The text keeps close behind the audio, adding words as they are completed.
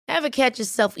Ever catch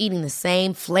yourself eating the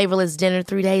same flavorless dinner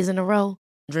 3 days in a row?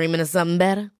 Dreaming of something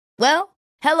better? Well,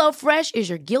 HelloFresh is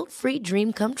your guilt-free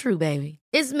dream come true, baby.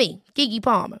 It's me, Keke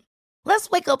Palmer. Let's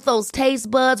wake up those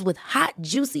taste buds with hot,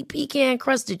 juicy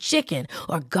pecan-crusted chicken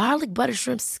or garlic butter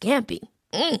shrimp scampi.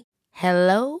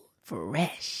 Hello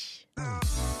Fresh.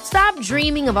 Stop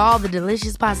dreaming of all the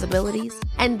delicious possibilities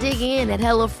and dig in at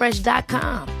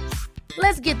HelloFresh.com.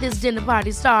 Let's get this dinner party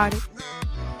started.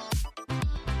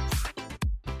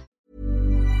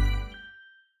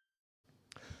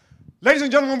 Ladies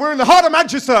and gentlemen, we're in the heart of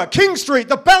Manchester, King Street,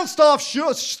 the Belstaff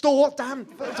store. Damn.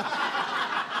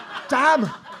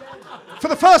 For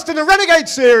the first in the Renegade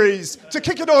series, to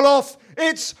kick it all off,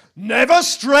 it's Never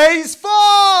Strays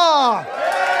Far.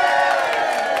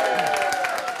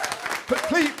 But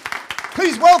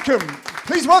please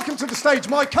welcome to the stage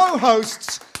my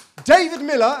co-hosts, David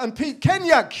Miller and Pete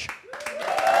Kenyak.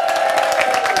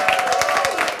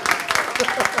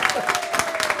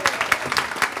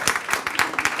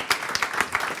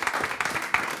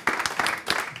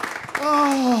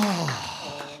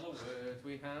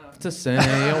 To say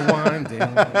a winding.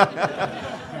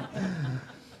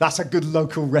 That's a good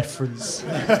local reference.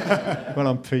 Well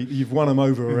done, Pete. You've won them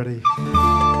over already.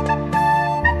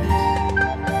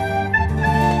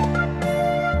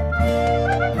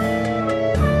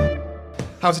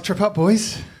 How's the trip up,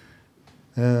 boys?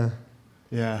 Yeah.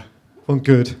 Wasn't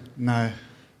good. No.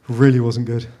 Really wasn't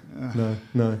good.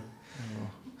 No.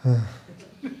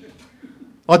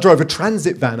 I drove a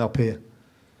transit van up here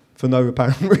for no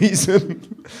apparent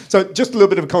reason. So just a little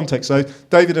bit of context. So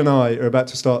David and I are about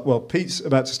to start, Pete's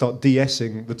about to start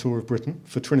de-essing the Tour of Britain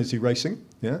for Trinity Racing,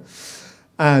 yeah?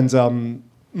 And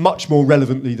much more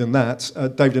relevantly than that,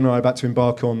 David and I are about to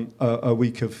embark on a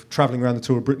week of travelling around the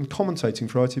Tour of Britain, commentating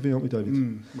for ITV, aren't we,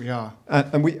 David? We are.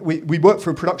 And we work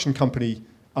for a production company,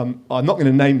 I'm not going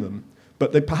to name them,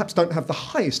 but they perhaps don't have the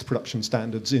highest production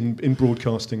standards in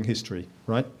broadcasting history,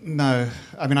 right? No.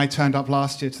 I mean, I turned up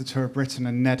last year to the Tour of Britain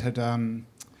and Ned had, I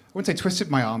wouldn't say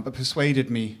twisted my arm, but persuaded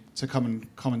me to come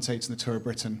and commentate in the Tour of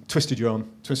Britain. Twisted your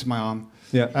arm? Twisted my arm.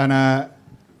 Yeah. And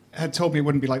had told me it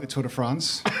wouldn't be like the Tour de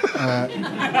France.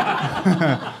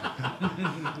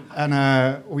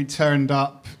 And we turned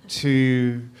up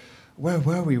to... Where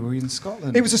were we? Were we in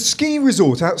Scotland? It was a ski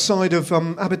resort outside of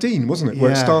Aberdeen, wasn't it?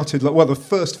 Where it started, the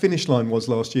first finish line was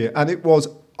last year. And it was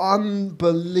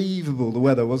unbelievable, the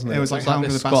weather, wasn't it? It was like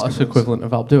the Scottish equivalent of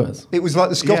Alpe d'Huez. It was like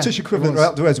the Scottish equivalent of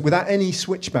Alpe d'Huez, without any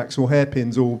switchbacks or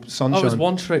hairpins or sunshine. Oh, it was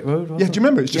one straight road, wasn't it? Do you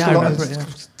remember? It's just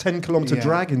a 10-kilometre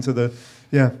drag into the...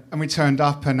 Yeah. And we turned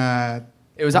up and...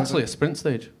 it was actually a sprint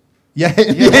stage. Yeah,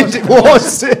 it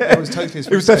was. It was totally a sprint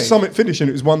It was their stage. summit finish, and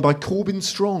it was won by Corbin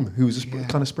Strong, who was a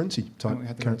kind of sprinty type we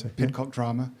had the character. Pidcock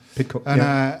drama. Pidcock, and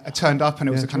I turned up and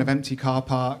it was a kind of empty car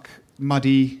park,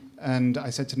 muddy, and I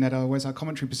said to Ned, where's our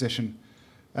commentary position?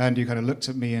 And you kind of looked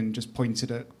at me and just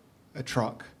pointed at a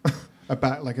truck,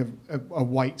 about like a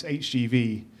white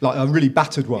HGV. Like a really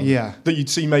battered one. Yeah. That you'd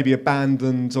see maybe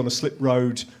abandoned on a slip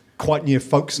road quite near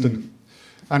Folkestone.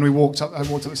 And I walked up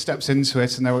the steps into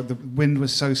it, and the wind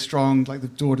was so strong, like the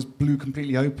door just blew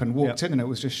completely open. Walked in, and it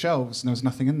was just shelves, and there was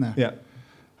nothing in there. Yeah. And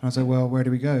I was like, well, where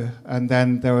do we go? And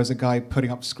then there was a guy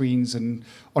putting up screens and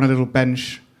on a little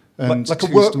bench. And like a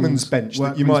workman's bench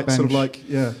that you might sort of like,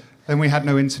 yeah. Then we had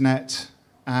no internet,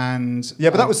 and... Yeah,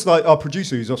 but that was like our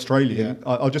producer who's Australian. Yeah.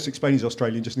 I'll just explain he's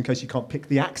Australian just in case you can't pick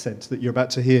the accent that you're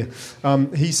about to hear.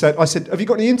 I said, have you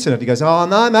got any internet? He goes, oh,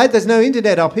 no, mate, there's no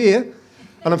internet up here.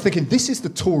 And I'm thinking, this is the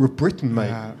Tour of Britain,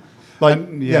 mate.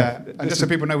 And just so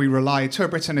people know, Tour of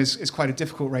Britain is quite a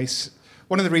difficult race.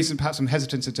 One of the reasons perhaps I'm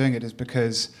hesitant to doing it is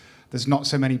because there's not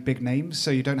so many big names, so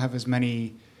you don't have as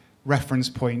many reference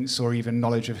points or even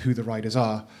knowledge of who the riders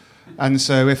are. And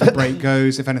so if a break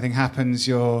goes, if anything happens,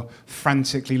 you're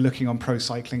frantically looking on pro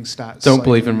cycling stats. Don't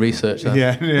believe in research, though.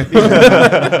 Yeah.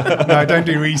 No, don't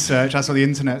do research. That's what the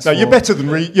internet's for. You're better than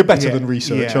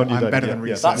research, aren't you? I'm better than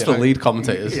research. That's the lead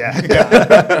commentators. Yeah.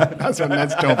 That's what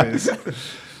Ned's job is.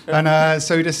 And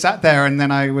so we just sat there, and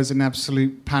then I was in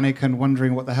absolute panic and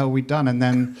wondering what the hell we'd done. And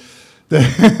then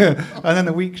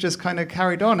the week just kind of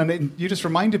carried on. And you just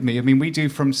reminded me. I mean, we do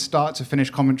from start to finish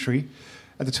commentary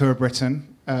at the Tour of Britain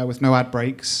with no ad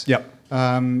breaks. Yep.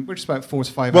 Which is about 4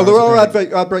 to 5 hours. Well, there are ad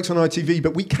breaks on ITV,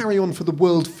 but we carry on for the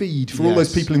world feed for all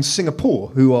those people in Singapore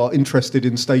who are interested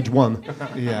in stage 1.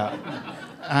 Yeah.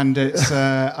 And it's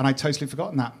and I'd totally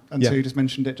forgotten that until you just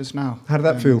mentioned it just now. How did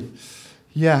that feel?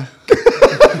 Yeah.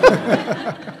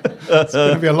 It's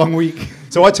going to be a long week.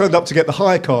 So I turned up to get the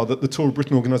hire car that the Tour of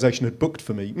Britain organisation had booked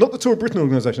for me. Not the Tour of Britain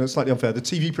organisation, that's slightly unfair. The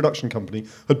TV production company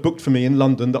had booked for me in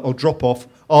London that I'll drop off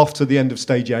after the end of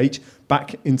stage 8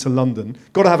 back into London.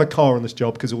 Got to have a car on this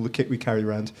job because all the kit we carry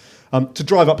around. To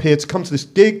drive up here, to come to this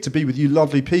gig, to be with you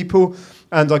lovely people.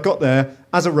 And I got there,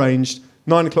 as arranged,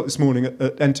 9 o'clock this morning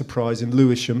at Enterprise in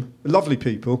Lewisham. Lovely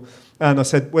people. And I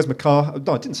said, where's my car?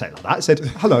 No, I didn't say it like that. I said,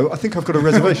 hello, I think I've got a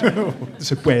reservation. I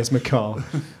said, where's my car?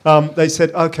 They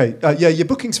said, okay, yeah, your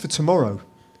booking's for tomorrow.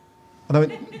 And I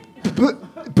went,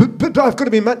 but I've got to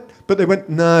be met. But they went,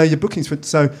 no, your booking's for...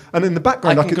 So, and in the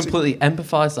background... I can completely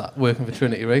empathise that, working for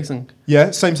Trinity Racing. Yeah,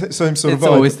 same sort of It's vibe.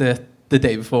 always the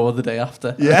day before or the day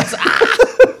after. Yeah.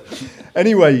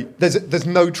 Anyway, there's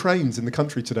no trains in the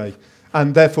country today.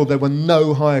 And therefore, there were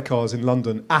no hire cars in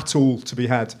London at all to be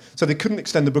had. So they couldn't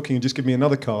extend the booking and just give me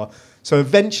another car. So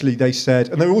eventually they said,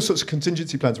 and there were all sorts of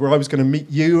contingency plans where I was going to meet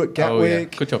you at Gatwick. Oh, yeah.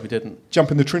 Good job you didn't.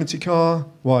 Jump in the Trinity car.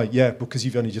 Why? Yeah, because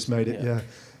you've only just made it, yeah.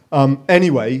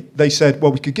 Anyway, they said,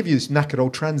 well, we could give you this knackered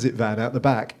old transit van out the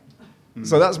back.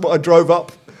 So that's what I drove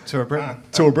up. Tour of Britain.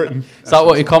 Tour of Britain. Is that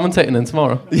what you're commentating in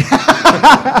tomorrow?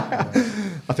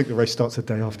 I think the race starts the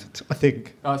day after. I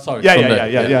think. Oh, sorry. Yeah.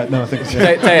 Sunday. No, I think it's...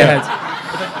 Day ahead.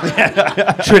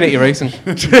 Trinity Racing.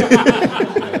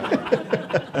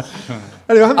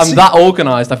 Anyway, I'm that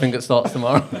organised, I think it starts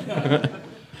tomorrow.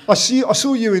 I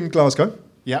saw you in Glasgow.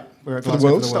 Yeah, we're at For the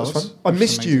Glasgow Worlds, that was fun. I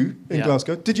missed you in Yeah.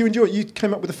 Glasgow. Did you enjoy it? You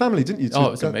came up with a family, didn't you? Oh,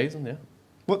 it was amazing, yeah.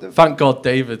 What the Thank God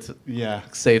David Yeah.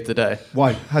 saved the day.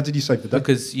 Why? How did you save the day?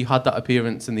 Because you had that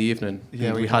appearance in the evening. Yeah,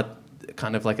 and we we did. had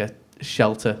kind of like a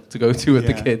shelter to go to with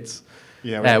the Yeah. kids.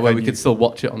 Yeah, Where we could still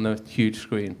watch it on the huge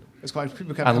screen. It's quite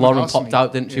people kept And coming Lauren asking popped me.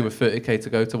 out, didn't she, Yeah. with 30k to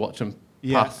go to watch them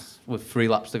Yeah. pass with 3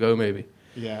 laps to go, maybe,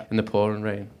 Yeah, in the pouring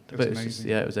rain. It was But just, amazing.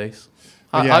 yeah, it was ace.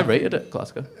 But I, yeah. I rated it,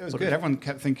 Glasgow. it was good. Everyone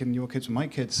kept thinking your kids were my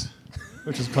kids,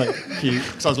 which was quite cute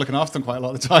because I was looking after them quite a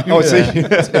lot of the time. Oh, I see.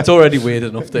 It's already weird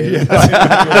enough, David.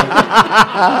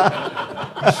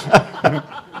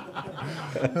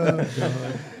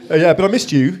 Yeah, but I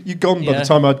missed you. You'd gone by the Yeah.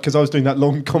 time because I was doing that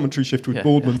long commentary shift with Yeah,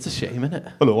 Boardman. That's a shame, isn't it?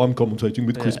 Hello, I'm commentating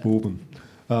with Chris Yeah. Boardman.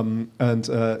 Yeah, Gonna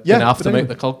have but to anyway. make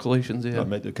the calculations, I yeah.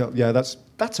 made the yeah,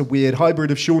 that's a weird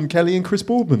hybrid of Sean Kelly and Chris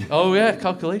Boardman. Oh, yeah,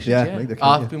 calculations, Yeah, yeah. make the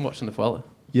I've yeah. been watching the Vuelta.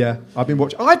 Yeah, I've been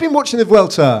watching the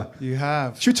Vuelta. You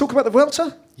have. Should we talk about the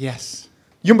Vuelta? Yes.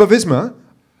 Jumbo-Visma,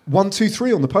 1, 2,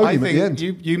 3 on the I podium at the end.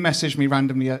 think you messaged me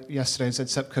randomly yesterday and said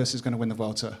Sepp Kuss is going to win the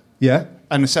Vuelta. Yeah,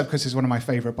 And Sepp Kuss is one of my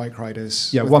favourite bike riders.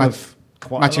 yeah, with one of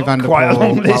Mathieu van der quite a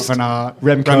long Poel, Wout list. van Aert,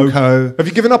 Remco. Have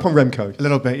you given up on Remco? A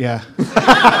little bit, yeah.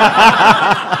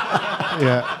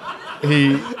 Yeah.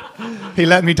 He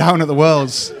let me down at the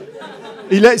Worlds.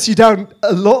 He lets you down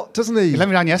a lot, doesn't he? He let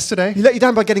me down yesterday. He let you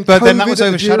down by getting But then that COVID was at the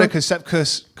overshadowed Giro. because Sepp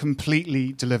Kuss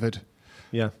completely delivered.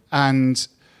 Yeah. And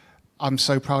I'm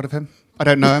so proud of him. I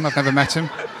don't know him. I've never met him.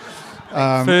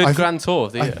 Third Grand Tour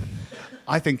of the year.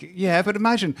 I think, yeah, but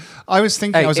imagine. I was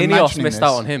thinking, Hey, I was Ineos imagining missed this.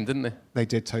 out on him, didn't they? They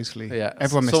did, totally. Yeah.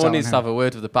 Everyone missed Someone out needs on to him. have a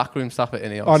word with the backroom staff at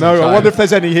Ineos. I know. I wonder if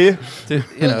there's any here.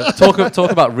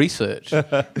 Talk about research.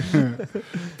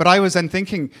 But I was then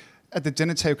thinking at the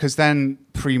dinner table, because then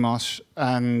Primoz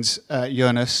and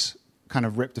Jonas kind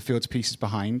of ripped the field to pieces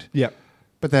behind. Yeah.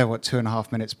 But they're,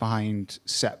 2.5 minutes behind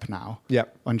Sepp now Yeah.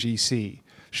 on GC.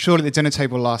 Surely at the dinner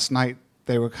table last night,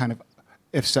 they were kind of,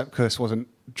 if Sepp Kuss wasn't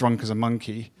drunk as a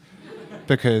monkey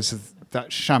because of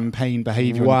that champagne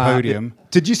behaviour on the podium.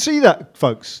 Did you see that,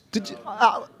 folks? Did you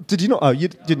not? Oh, you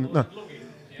didn't. No.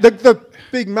 The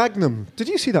big Magnum. Did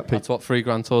you see that, Pete? That's what 3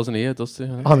 Grand Tours in a year does to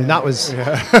you. I mean, that was.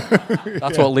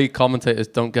 That's what league commentators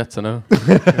don't get to know.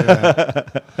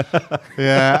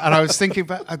 Yeah, and I was thinking,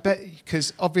 but I bet,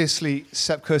 because obviously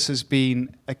Sepp Kuss has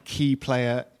been a key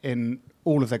player in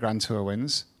all of their Grand Tour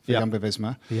wins for Yeah.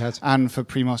 Jumbo-Visma. He has. And for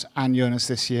Primoz and Jonas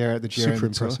this year at the Giro. Super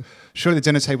and the Tour. impressive. Surely the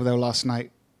dinner table there last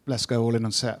night, let's go all in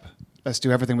on Sepp. Let's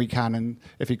do everything we can, and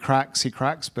if he cracks,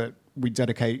 but we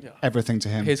dedicate everything to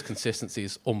him. His consistency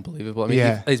is unbelievable. I mean,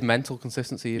 Yeah. his mental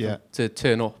consistency even, Yeah. to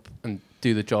turn up and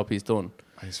do the job he's done.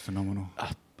 He's phenomenal.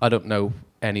 I don't know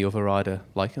any other rider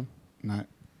like him. No,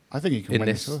 I think he can In win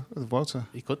this- this the Vuelta.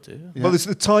 He could do. Yeah. Well, there's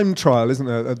the time trial, isn't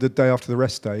there? The day after the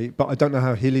rest day, but I don't know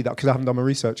how he'll lead that because I haven't done my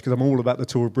research because I'm all about the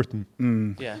Tour of Britain.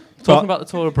 Yeah. Talking about the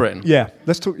Tour of Britain. Yeah,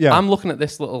 let's talk. Yeah, I'm looking at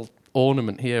this little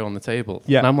ornament here on the table.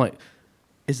 Yeah. And I'm like,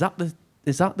 is that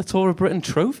the Tour of Britain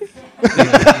trophy?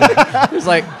 It's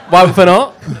like, Wout van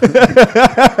Aert.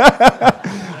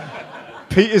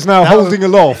 Pete is now holding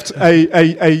aloft a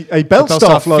Belstaff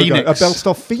Belstaff logo, Phoenix. a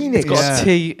Belstaff Phoenix. It's got Yeah. a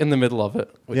T in the middle of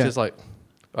it, which Yeah. is like,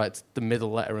 right, it's the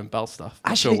middle letter in Belstaff. Not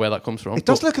Actually, sure where that comes from. It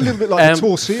does but, look a little bit like the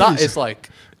Tour series. That is like...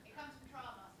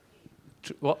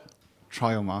 What?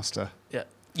 Trial Master. Yeah,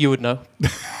 you would know.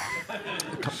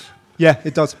 Yeah,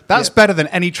 it does. That's better than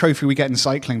any trophy we get in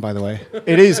cycling, by the way.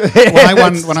 It is. When I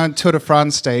won Tour de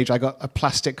France stage, I got a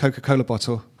plastic Coca-Cola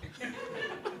bottle.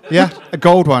 Yeah, a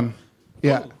gold one.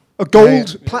 Yeah. A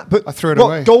gold, but I threw it what,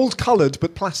 away. Gold coloured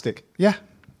but plastic. Yeah,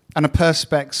 and a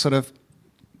Perspex sort of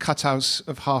cutouts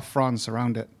of half France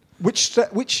around it. Which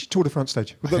Tour de France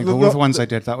stage? I think all of the ones I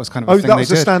did, that was kind of a thing that they was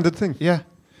did. a standard thing. Yeah.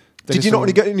 Did you not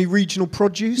really get any regional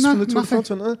produce from the Tour nothing.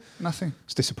 de France? Nothing.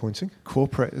 It's disappointing.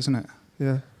 Corporate, isn't it?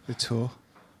 Yeah. The Tour.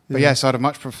 But yes, I'd have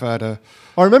much preferred a...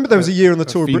 I remember there was a year on the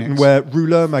Tour of Phoenix. Britain where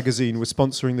Rouleur magazine was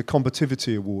sponsoring the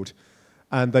Combativity Award,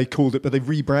 and they called it, but they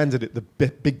rebranded it the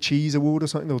Big Cheese Award or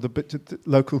something, or the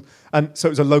local, and so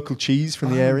it was a local cheese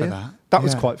from the I remember area. that.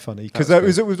 Was Yeah. quite funny because That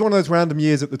was it was one of those random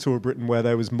years at the Tour of Britain where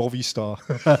there was Movistar.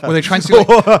 Were they trying to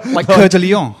do like Coeur de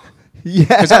Lion? Yeah,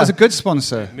 Because that was a good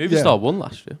sponsor. Movistar won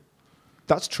last year.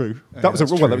 That's true. Yeah, That was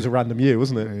that's that true. was a random year,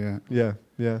 wasn't it?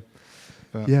 Yeah.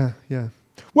 But- Yeah.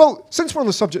 Well, since we're on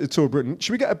the subject of the Tour of Britain,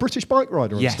 should we get a British bike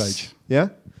rider on Yes. stage? Yeah?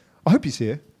 I hope he's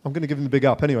here. I'm going to give him the big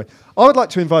up anyway. I would like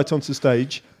to invite onto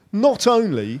stage not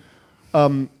only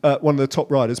one of the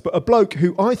top riders, but a bloke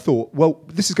who I thought, well,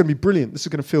 this is going to be brilliant. This is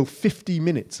going to fill 50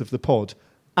 minutes of the pod,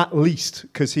 at least,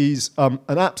 because he's an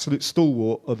absolute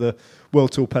stalwart of the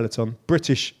World Tour peloton,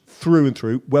 British through and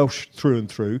through, Welsh through and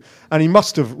through, and he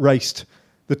must have raced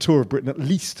the Tour of Britain at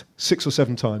least 6 or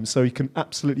 7 times, so he can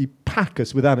absolutely pack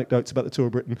us with anecdotes about the Tour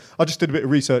of Britain. I just did a bit of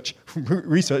research,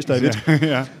 David,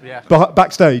 Yeah.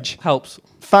 backstage. Helps.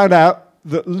 Found out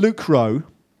that Luke Rowe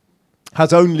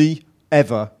has only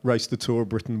ever raced the Tour of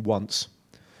Britain once.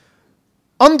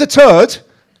 Undeterred,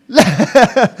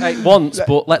 Hey, once,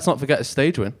 but let's not forget a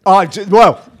stage win.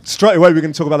 well, straight away we're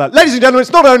going to talk about that. Ladies and gentlemen,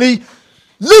 it's not only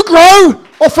Luke Rowe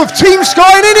off of Team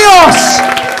Sky and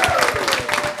Ineos.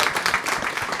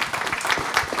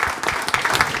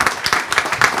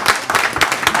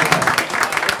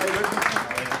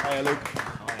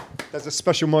 There's a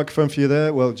special microphone for you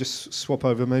there. Well, just swap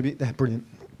over maybe. There, brilliant.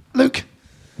 Luke.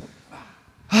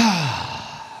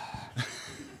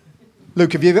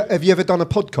 Luke, have you ever done a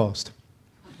podcast?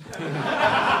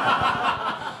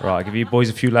 Right, I'll give you boys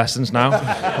a few lessons now.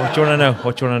 What do you want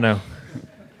to know?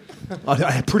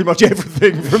 I had pretty much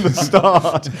everything from the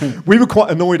start. We were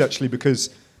quite annoyed actually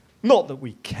because, not that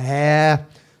we care,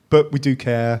 but we do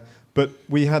care. But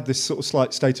we had this sort of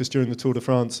slight status during the Tour de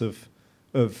France of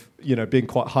being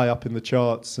quite high up in the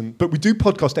charts, but we do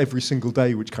podcast every single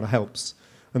day, which kind of helps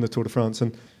in the Tour de France.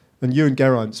 And you and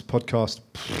Geraint's podcast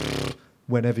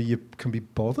whenever you can be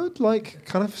bothered, like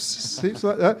kind of seems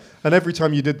like that. And every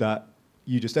time you did that,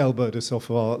 you just elbowed us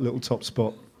off our little top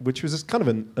spot, which was kind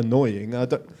of annoying. I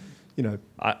don't,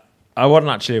 I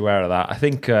wasn't actually aware of that. I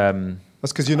think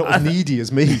that's because you're not as needy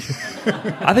as me.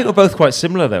 I think we're both quite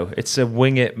similar though. It's a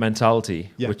wing it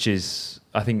mentality, Yeah. which is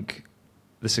I think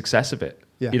the success of it.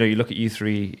 Yeah. You look at you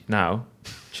three now,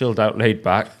 chilled out, laid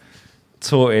back,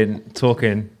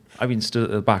 talking. I've been stood at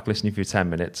the back listening for 10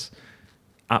 minutes.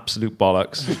 Absolute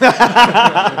bollocks.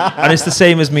 And it's the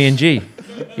same as me and G.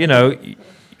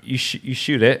 You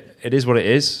shoot it. It is what it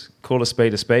is. Call a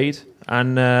spade.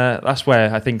 And that's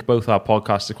where I think both our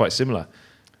podcasts are quite similar.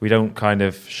 We don't kind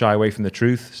of shy away from the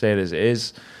truth, say it as it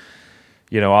is.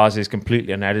 Ours is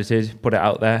completely unedited. Put it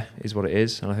out there, is what it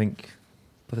is. And I think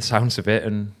by the sounds of it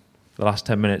and the last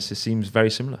 10 minutes, it seems very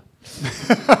similar.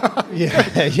 yeah.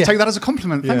 Take that as a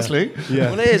compliment. Thanks, Yeah. Luke. Yeah.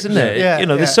 Well, it is, isn't it? Yeah,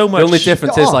 There's so much. The only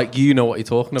difference Oh. is, like, you know what you're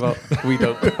talking about. We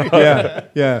don't.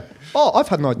 yeah. Oh, I've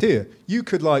had an idea. You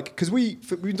could because we've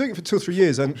been doing it for 2 or 3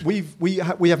 years, and we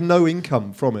have no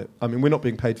income from it. I mean, we're not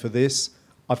being paid for this.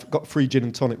 I've got free gin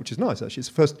and tonic, which is nice actually. It's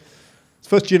the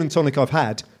first gin and tonic I've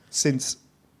had since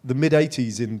the mid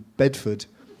 '80s in Bedford,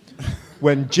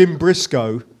 when Jim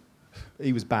Briscoe,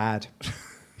 he was bad.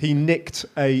 He nicked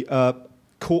a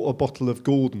quarter bottle of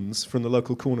Gordon's from the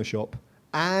local corner shop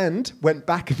and went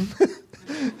back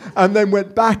and then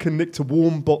went back and nicked a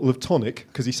warm bottle of tonic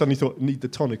because he suddenly thought need the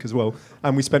tonic as well.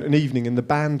 And we spent an evening in the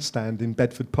bandstand in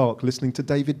Bedford Park listening to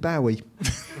David Bowie.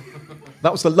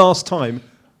 That was the last time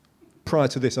prior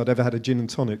to this I'd ever had a gin and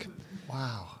tonic.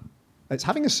 Wow. It's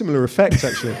having a similar effect,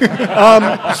 actually.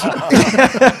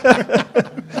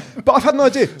 But I've had an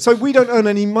idea. So we don't earn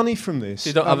any money from this. So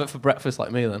you don't have it for breakfast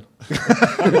like me, then?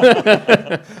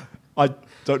 I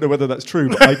don't know whether that's true,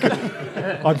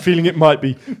 but I'm feeling it might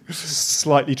be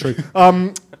slightly true.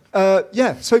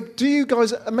 So do you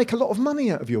guys make a lot of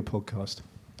money out of your podcast?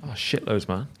 Oh, shitloads,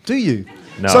 man. Do you?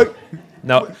 No.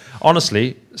 No,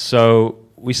 honestly, so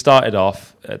we started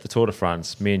off at the Tour de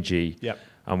France, me and G, Yep.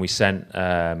 and we sent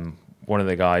one of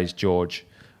the guys, George,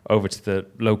 over to the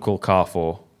local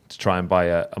Carrefour to try and buy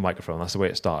a microphone. That's the way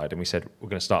it started. And we said, we're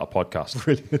going to start a podcast.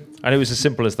 Brilliant. And it was as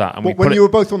simple as that. And we When you were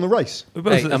both on the race? we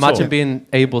both Hey, at the imagine top. being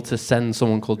able to send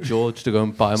someone called George to go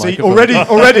and buy a See, microphone.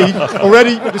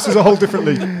 already, this is a whole different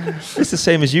league. It's the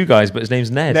same as you guys, but his name's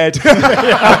Ned. Ned.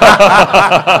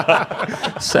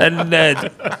 Send Ned.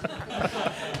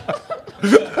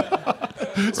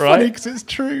 It's Right. funny because it's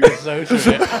true. So true.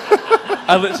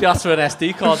 I literally asked for an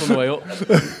SD card on the way up.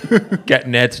 Get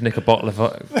Ned to nick a bottle of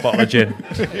gin.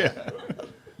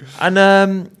 And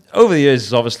over the years,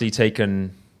 it's obviously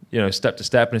taken, step to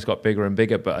step, and it's got bigger and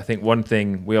bigger. But I think one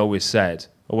thing we always said,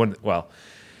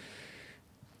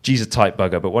 G's a tight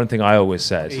bugger, but one thing I always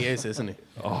said, He is, isn't he?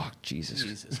 oh, Jesus.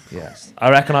 Jesus. Yeah. I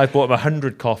reckon I've bought him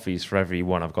 100 coffees for every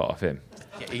one I've got off him.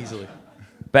 Yeah, easily.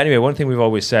 But anyway, one thing we've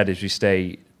always said is we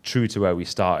stay true to where we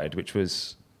started, which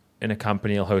was in a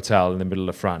Campanile hotel in the middle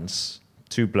of France.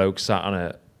 2 blokes sat on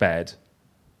a bed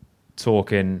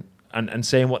talking and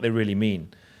saying what they really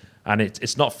mean. And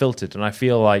it's not filtered. And I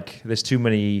feel like there's too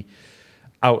many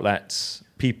outlets,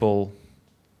 people,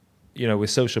 with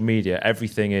social media,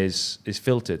 everything is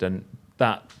filtered. And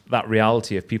that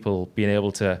reality of people being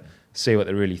able to say what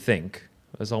they really think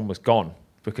has almost gone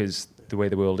because the way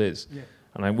the world is. Yeah.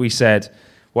 And we said,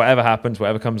 whatever happens,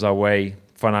 whatever comes our way,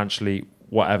 financially,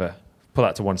 whatever, put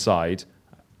that to one side.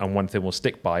 And one thing we'll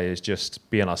stick by is just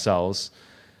being ourselves.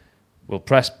 We'll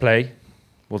press play,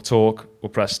 we'll talk, we'll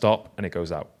press stop, and it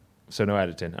goes out. So no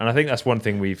editing. And I think that's one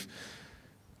thing we've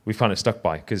kind of stuck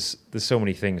by, because there's so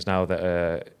many things now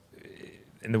that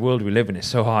in the world we live in, it's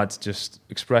so hard to just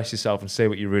express yourself and say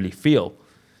what you really feel,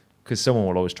 because someone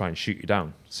will always try and shoot you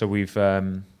down. So we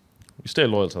stay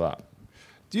loyal to that.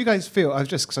 Do you guys feel,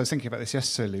 because I was thinking about this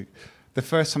yesterday, Luke, the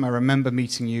first time I remember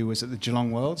meeting you was at the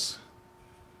Geelong Worlds,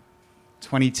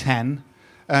 2010,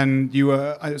 and it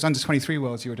was under 23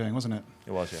 Worlds you were doing, wasn't it?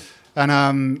 It was, yeah. And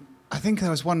I think there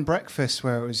was one breakfast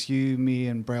where it was you, me,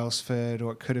 and Brailsford,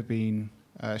 or it could have been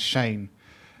Shane.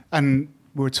 And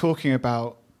we were talking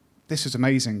about, this was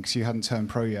amazing because you hadn't turned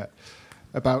pro yet,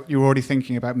 about you were already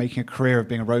thinking about making a career of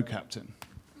being a road captain,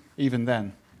 even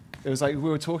then. It was like we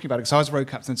were talking about it because I was a road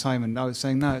captain at the time, and I was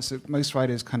saying, no, it's that most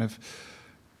riders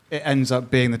it ends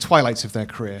up being the twilights of their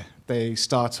career. They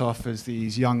start off as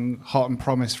these young, hot and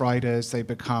promised riders. They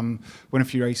win a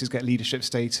few races, get leadership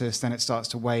status, then it starts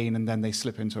to wane, and then they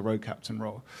slip into a road captain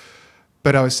role.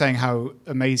 But I was saying how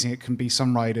amazing it can be.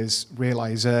 Some riders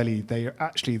realize early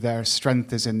their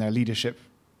strength is in their leadership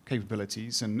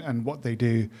capabilities and what they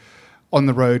do on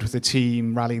the road with the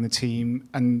team, rallying the team,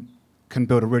 and can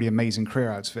build a really amazing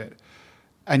career out of it.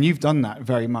 And you've done that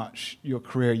very much. Your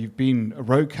career, you've been a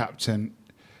road captain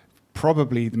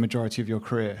probably the majority of your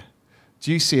career.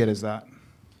 Do you see it as that?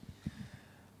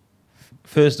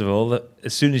 First of all,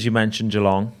 as soon as you mentioned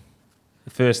Geelong, the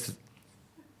first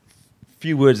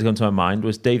few words that come to my mind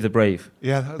was Dave the Brave.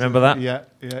 Yeah. Remember that?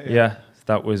 Yeah.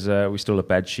 That was, we stole a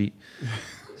bed sheet,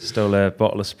 stole a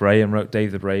bottle of spray and wrote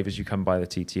Dave the Brave as you come by the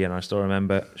TT, and I still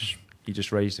remember he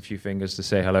just raised a few fingers to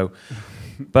say hello.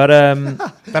 But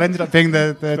that ended up being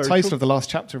the title of the last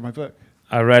chapter of my book.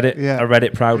 I read it. Yeah. I read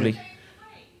it proudly.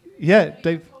 Yeah,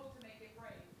 Dave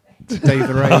the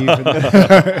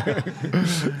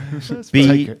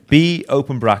Rave. B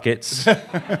open brackets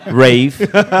rave.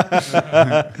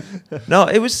 No,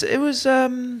 it was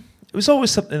always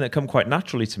something that come quite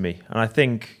naturally to me, and I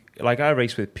think I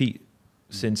raced with Pete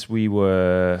since we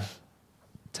were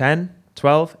 10,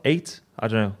 12, 8, I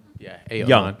don't know. Yeah, 8 or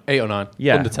Young. 9. 8 or 9.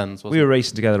 Yeah. Under 10s, wasn't We were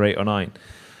racing together 8 or 9,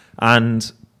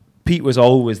 and Pete was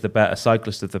always the better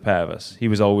cyclist of the pair of us. He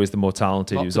was always the more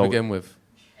talented. Not He was to begin with.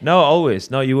 No,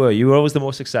 always. No, you were. You were always the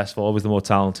more successful, always the more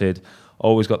talented,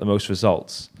 always got the most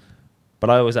results. But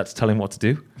I always had to tell him what to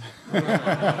do.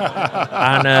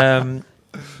 And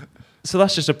so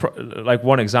that's just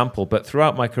one example. But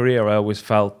throughout my career, I always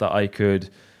felt that I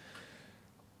could,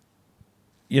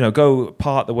 go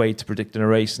part the way to predicting a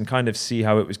race and kind of see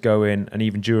how it was going, and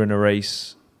even during a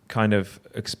race, kind of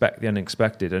expect the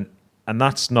unexpected. And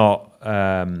that's not,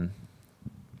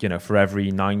 for every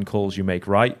 9 calls you make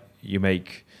right, you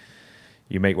make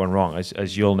one wrong,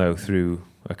 as you'll know through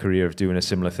a career of doing a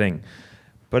similar thing.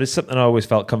 But it's something I always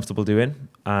felt comfortable doing.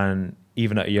 And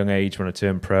even at a young age when I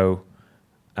turned pro,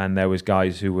 and there was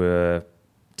guys who were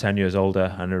 10 years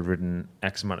older and had ridden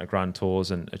X amount of Grand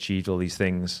Tours and achieved all these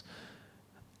things,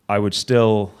 I would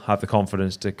still have the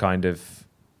confidence to kind of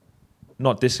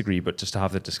not disagree, but just to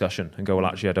have the discussion and go, well,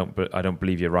 actually, I don't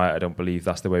believe you're right. I don't believe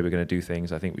that's the way we're going to do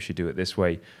things. I think we should do it this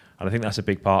way. And I think that's a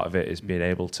big part of it, is being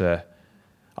able to.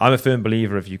 I'm a firm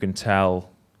believer of you can tell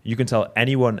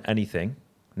anyone anything,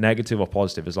 negative or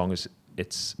positive, as long as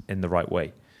it's in the right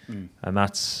way. And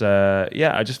that's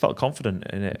I just felt confident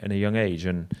in a young age.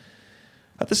 And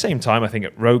at the same time, I think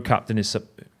road captain is,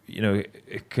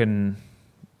 it can,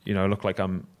 look like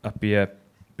I'm up here,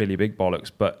 Billy Big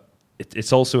Bollocks, but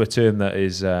it's also a term that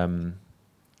is,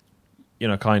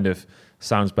 kind of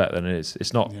sounds better than it is.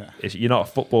 It's not. You're not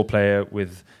a football player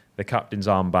with the captain's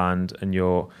armband, and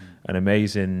you're an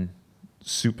amazing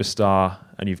superstar,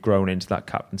 and you've grown into that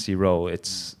captaincy role.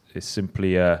 It's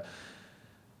simply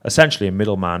essentially a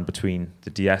middleman between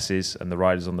the DSs and the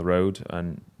riders on the road,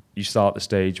 and you start the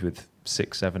stage with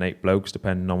 6, 7, 8 blokes,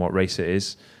 depending on what race it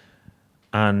is,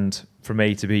 and from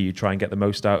A to B, you try and get the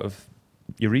most out of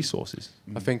your resources.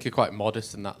 I think you're quite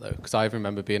modest in that, though, because I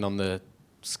remember being on the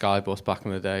Sky bus back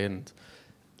in the day, and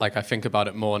like I think about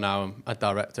it more now. I'm a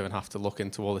director and have to look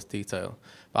into all this detail.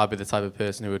 But I'd be the type of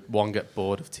person who would, 1, get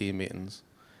bored of team meetings,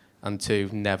 and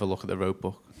 2, never look at the road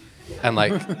book. And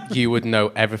like you would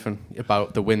know everything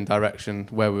about the wind direction,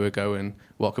 where we were going,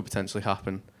 what could potentially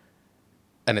happen.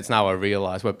 And it's now I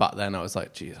realise, where back then I was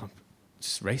like, geez, I'm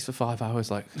just race for 5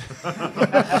 hours, like.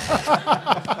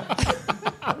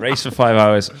 Race for 5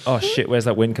 hours. Oh shit, where's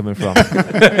that wind coming from?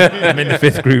 I'm in the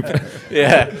 5th group.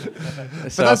 Yeah.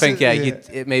 So I think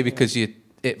it may be because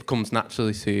it comes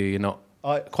naturally to you. You're not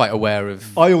quite aware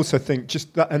of. I also think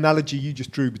just that analogy you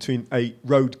just drew between a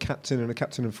road captain and a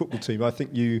captain of a football team. I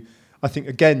think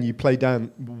again you play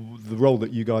down the role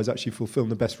that you guys actually fulfil,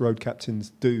 and the best road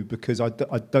captains do, because I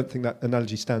don't think that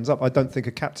analogy stands up. I don't think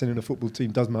a captain in a football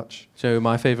team does much. So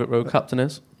my favourite road captain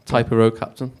is? Type of road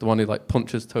captain, the one who like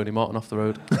punches Tony Martin off the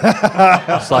road.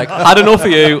 It's like, had enough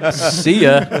of you. See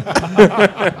ya.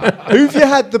 Who've you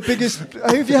had the biggest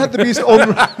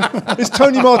on? Is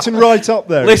Tony Martin right up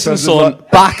there? Listen, son,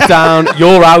 back down.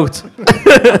 You're out.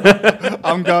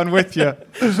 I'm going with you.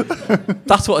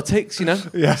 That's what it takes,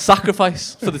 Yeah.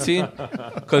 Sacrifice for the team,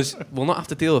 because we'll not have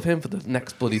to deal with him for the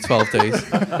next bloody 12 days.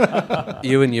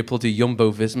 You and your bloody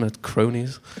Jumbo Visma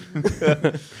cronies.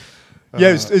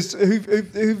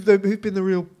 Who've been the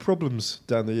real problems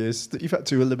down the years that you've had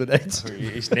to eliminate?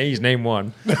 He's name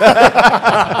one.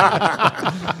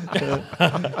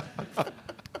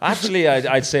 Actually,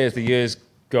 I'd say as the years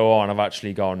go on, I've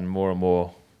actually gone more and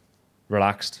more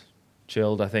relaxed,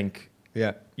 chilled. I think.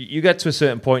 Yeah. You get to a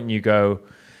certain point and you go,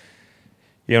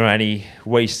 any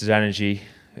wasted energy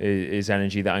is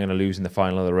energy that I'm going to lose in the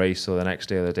final of the race or the next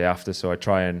day or the day after. So I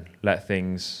try and let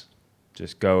things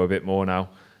just go a bit more now.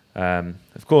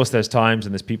 Of course, there's times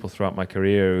and there's people throughout my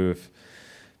career who have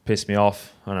pissed me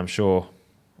off, and I'm sure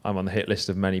I'm on the hit list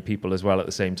of many people as well at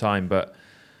the same time. But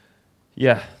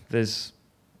yeah,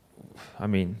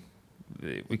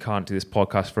 we can't do this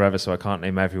podcast forever, so I can't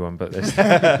name everyone, but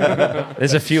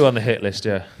there's a few on the hit list,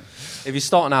 yeah. If you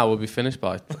start now, we'll be finished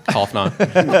by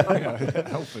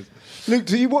 9:30. Luke,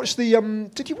 did you watch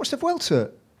the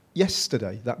Vuelta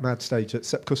yesterday, that mad stage that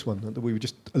Sepp Kuss won that we were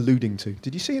just alluding to?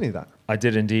 Did you see any of that? I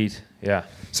did indeed, yeah.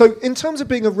 So in terms of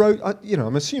being a road,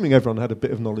 I'm assuming everyone had a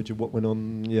bit of knowledge of what went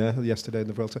on yesterday in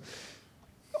the Vuelta.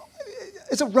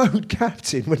 As a road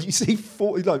captain, when you see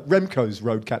 40, like Remco's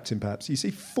road captain perhaps, you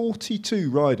see 42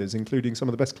 riders, including some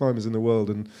of the best climbers in the world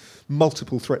and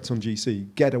multiple threats on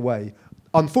GC, get away.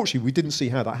 Unfortunately, we didn't see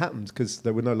how that happened because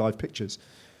there were no live pictures.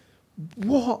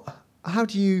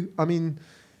 Have you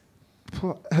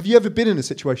ever been in a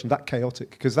situation that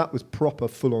chaotic? Because that was proper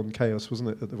full-on chaos,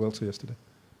 wasn't it, at the Vuelta yesterday?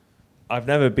 I've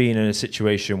never been in a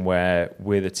situation where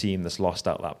we're the team that's lost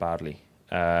out that badly.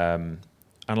 And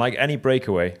like any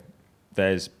breakaway,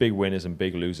 there's big winners and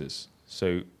big losers.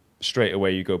 So straight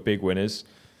away you go big winners,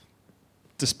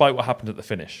 despite what happened at the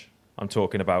finish. I'm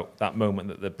talking about that moment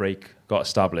that the break got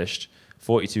established.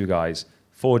 42 guys,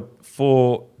 four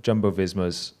Jumbo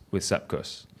Vismas with Sepp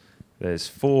Kuss. There's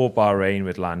 4 Bahrain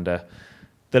with Landa.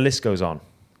 The list goes on.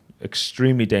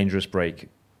 Extremely dangerous break.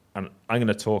 And I'm going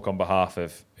to talk on behalf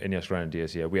of Ineos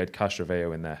Grenadiers here. We had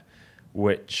Castroveo in there,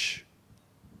 which,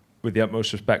 with the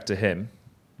utmost respect to him,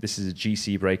 this is a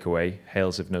GC breakaway,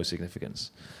 hails of no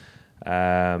significance.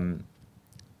 So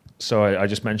I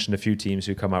just mentioned a few teams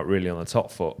who come out really on the top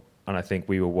foot, and I think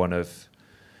we were one of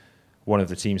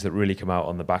the teams that really come out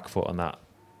on the back foot on that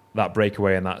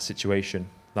breakaway and that situation,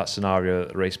 that scenario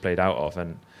that the race played out of.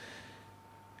 And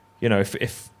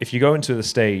if you go into the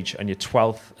stage and you're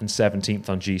 12th and 17th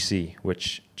on GC,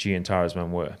 which G and Tara's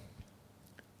men were,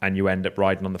 and you end up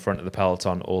riding on the front of the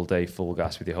peloton all day full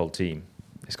gas with your whole team,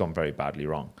 it's gone very badly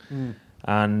wrong.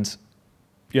 And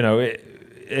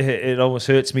it almost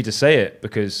hurts me to say it,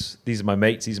 because these are my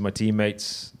mates, these are my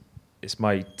teammates, it's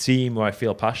my team who I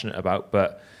feel passionate about,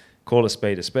 but call a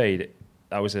spade a spade.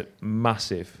 That was a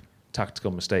massive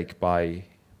tactical mistake by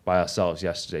ourselves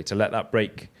yesterday, to let that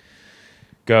break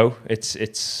go.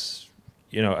 It's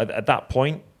you know, at that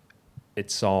point,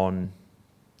 it's on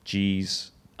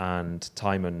G's and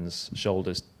Tymon's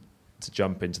shoulders to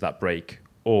jump into that break,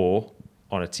 or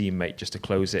on a teammate just to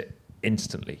close it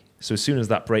instantly. So as soon as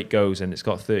that break goes and it's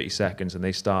got 30 seconds and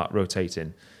they start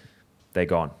rotating, they're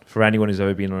gone. For anyone who's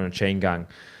ever been on a chain gang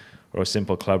or a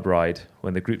simple club ride,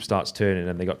 when the group starts turning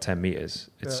and they got 10 meters,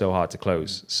 it's so hard to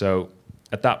close. So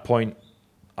at that point,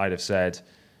 I'd have said,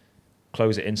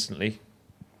 close it instantly.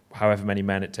 However many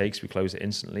men it takes, we close it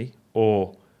instantly.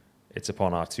 Or it's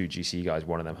upon our 2 GC guys,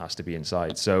 one of them has to be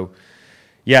inside. So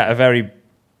yeah, a very,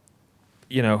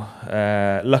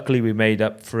 luckily we made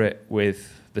up for it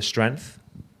with the strength,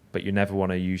 but you never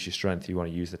want to use your strength, you want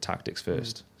to use the tactics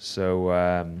first. So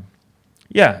a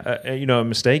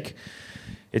mistake.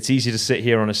 It's easy to sit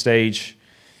here on a stage,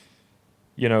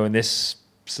 in this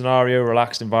scenario,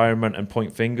 relaxed environment, and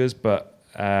point fingers, but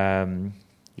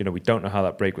we don't know how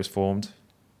that break was formed.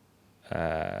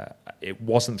 It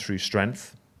wasn't through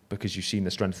strength, because you've seen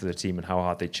the strength of the team and how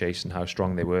hard they chased and how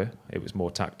strong they were. It was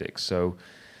more tactics. So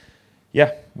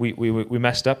yeah, we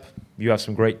messed up. You have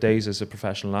some great days as a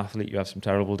professional athlete. You have some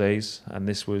terrible days, and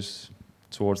this was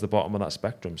towards the bottom of that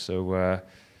spectrum. So,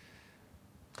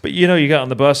 but you get on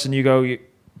the bus and you go,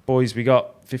 boys, we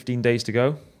got 15 days to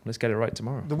go. Let's get it right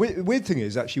tomorrow. The weird thing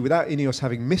is, actually, without Ineos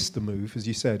having missed the move, as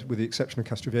you said, with the exception of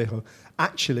Castroviejo,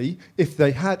 actually, if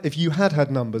you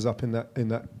had numbers up in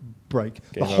that break,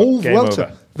 the whole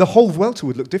Vuelta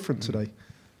would look different today.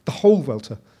 The whole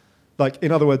Vuelta. Like,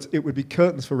 in other words, it would be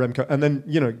curtains for Remco. And then,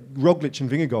 Roglic and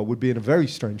Vingegaard would be in a very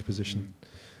strange position.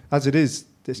 As it is,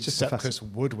 it's just Sepkus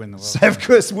would win the World.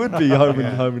 Sepkus would be home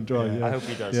and dry. Yeah. I hope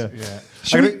he does. Yeah.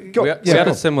 We had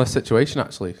a similar situation,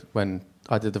 actually, when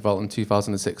I did the Vuelta in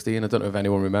 2016. I don't know if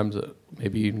anyone remembers it.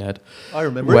 Maybe you, Ned. I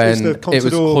remember when it was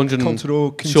the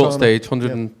Contador, short stage,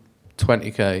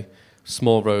 120k,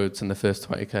 small roads in the first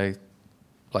 20k,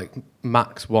 like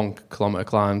max 1 kilometre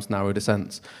climbs, narrow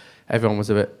descents. Everyone was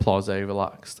a bit blasé,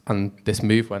 relaxed, and this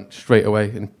move went straight away.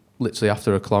 And literally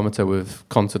after a kilometre with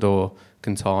Contador,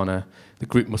 Quintana, the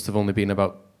group must have only been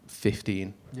about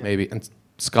 15, maybe, and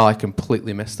Sky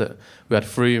completely missed it. We had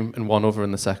Froome and one other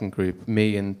in the second group,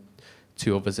 me and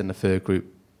 2 others in the third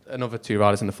group, another 2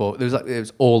 riders in the fourth. It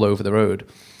was all over the road.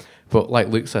 But like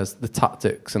Luke says, the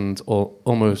tactics and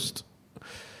almost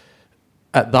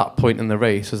at that point in the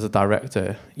race, as a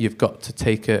director, you've got to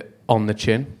take it on the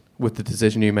chin with the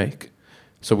decision you make.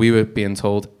 So we were being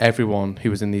told, everyone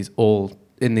who was in these 4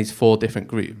 different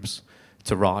groups,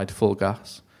 to ride full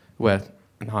gas, where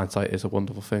in hindsight is a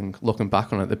wonderful thing. Looking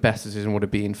back on it, the best decision would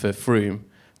have been for Froome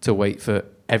to wait for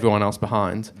everyone else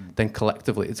behind. Then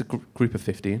collectively, it's a group of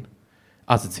 15.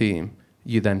 As a team,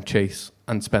 you then chase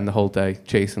and spend the whole day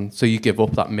chasing. So you give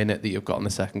up that minute that you've got in the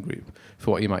second group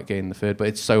for what you might gain in the third. But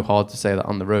it's so hard to say that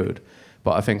on the road.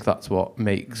 But I think that's what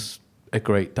makes a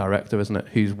great director, isn't it?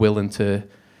 Who's willing to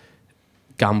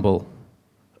gamble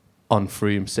on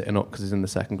Froome sitting up because he's in the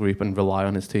second group and rely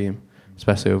on his team,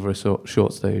 especially over a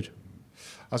short stage.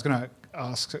 I was going to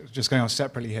ask, just going on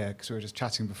separately here, because we were just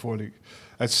chatting before, Luke.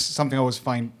 It's something I always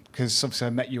find, because obviously I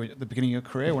met you at the beginning of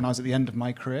your career, when I was at the end of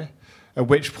my career, at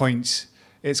which point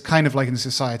it's kind of like in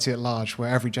society at large, where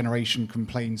every generation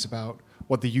complains about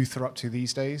what the youth are up to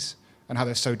these days and how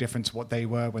they're so different to what they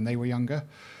were when they were younger.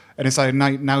 And it's like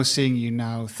now seeing you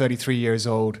now, 33 years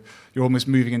old, you're almost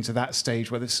moving into that stage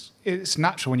where it's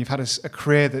natural when you've had a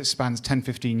career that spans 10,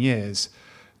 15 years,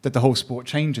 that the whole sport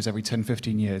changes every 10,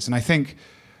 15 years. And I think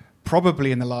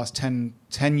probably in the last 10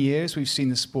 years, we've seen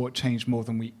the sport change more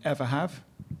than we ever have,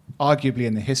 arguably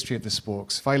in the history of the sport.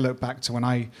 'Cause if I look back to when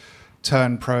I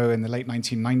turned pro in the late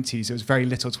 1990s, there was very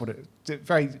little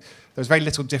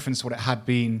difference to what it had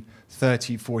been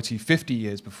 30, 40, 50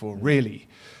 years before, really.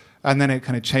 And then it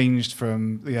kind of changed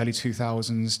from the early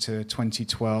 2000s to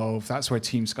 2012. That's where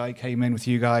Team Sky came in with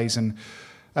you guys and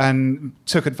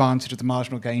took advantage of the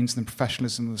marginal gains and the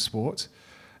professionalism of the sport.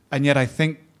 And yet I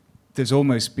think there's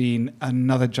almost been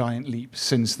another giant leap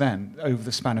since then over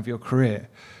the span of your career.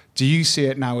 Do you see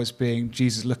it now as being,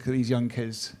 Jesus, look at these young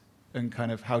kids and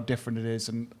kind of how different it is,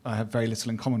 and I have very little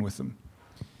in common with them?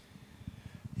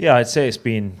 Yeah, I'd say it's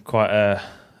been quite a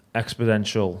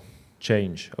exponential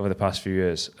change over the past few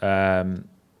years.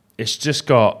 It's just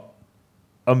got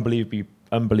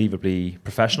unbelievably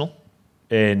professional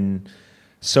in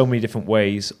so many different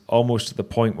ways, almost to the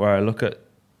point where I look at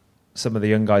some of the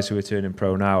young guys who are turning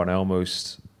pro now and I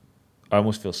almost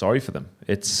feel sorry for them.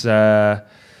 It's got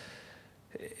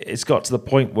to the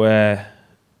point where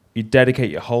you dedicate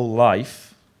your whole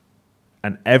life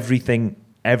and everything,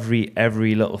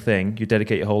 every little thing, you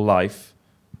dedicate your whole life,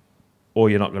 or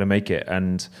you're not going to make it.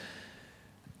 And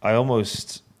I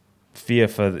almost fear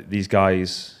for these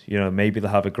guys. You know, maybe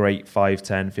they'll have a great 5,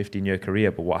 10, 15-year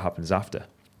career, but what happens after?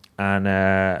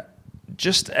 And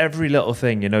just every little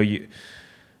thing, you know,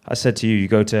 I said to you, you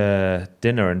go to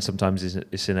dinner and sometimes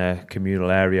it's in a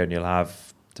communal area and you'll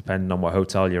have, depending on what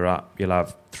hotel you're at, you'll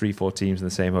have 3-4 teams in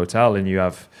the same hotel and you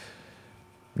have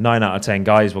 9 out of 10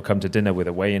 guys will come to dinner with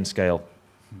a weigh-in scale,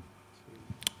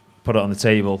 put it on the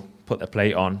table, put their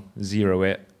plate on, zero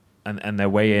it, and they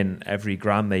weigh in every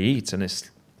gram they eat. And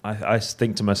I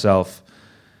think to myself,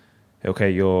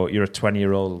 okay, you're a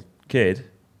 20-year-old kid.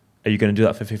 Are you going to do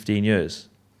that for 15 years?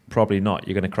 Probably not.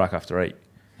 You're going to crack after 8.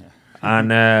 Yeah.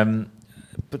 And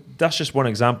but that's just one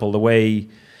example. The way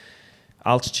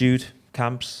altitude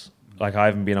camps, like I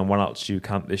haven't been on one altitude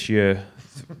camp this year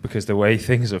because the way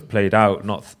things have played out,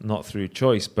 not through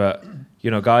choice, but you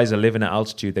know, guys are living at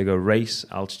altitude. They go race,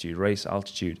 altitude, race,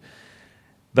 altitude.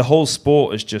 The whole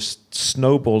sport has just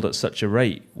snowballed at such a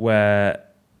rate where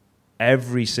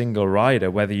every single rider,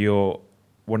 whether you're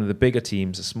one of the bigger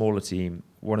teams, a smaller team,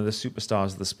 one of the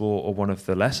superstars of the sport, or one of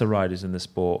the lesser riders in the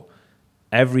sport,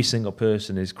 every single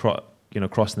person is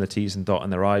crossing the T's and dotting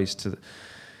their I's to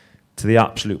the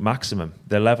absolute maximum.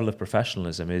 Their level of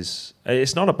professionalism it's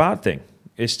not a bad thing.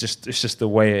 It's just the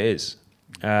way it is.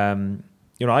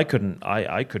 You know, I couldn't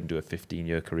do a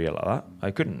 15-year career like that. I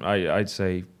couldn't. I'd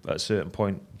say at a certain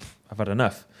point, I've had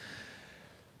enough.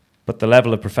 But the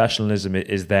level of professionalism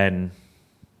is then,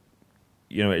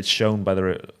 you know, it's shown by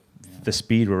the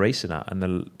speed we're racing at,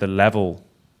 and the level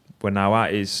we're now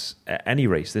at is at any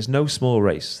race. There's no small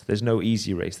race. There's no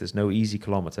easy race. There's no easy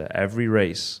kilometre. Every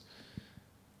race,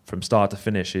 from start to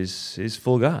finish, is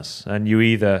full gas. And you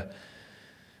either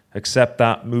accept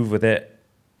that, move with it,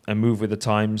 and move with the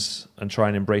times and try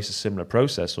and embrace a similar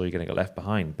process, or you're going to get left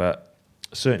behind. But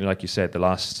certainly, like you said, the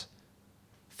last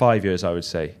 5 years, I would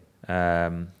say,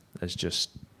 has just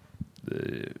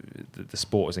the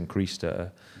sport has increased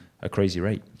at a crazy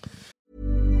rate.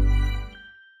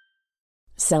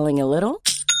 Selling a little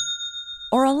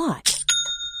or a lot?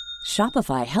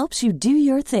 Shopify helps you do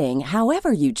your thing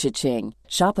however you cha-ching.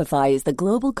 Shopify is the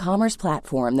global commerce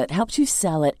platform that helps you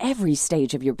sell at every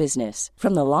stage of your business.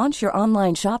 From the launch your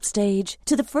online shop stage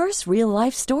to the first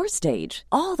real-life store stage,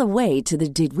 all the way to the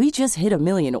did we just hit a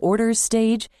million orders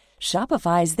stage.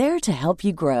 Shopify is there to help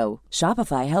you grow.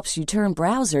 Shopify helps you turn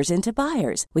browsers into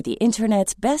buyers with the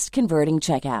internet's best converting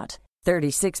checkout.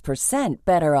 36%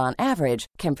 better on average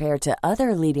compared to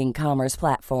other leading commerce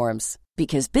platforms.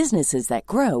 Because businesses that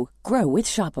grow with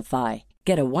Shopify.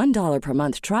 Get a $1 per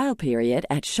month trial period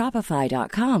at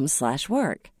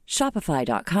shopify.com/work.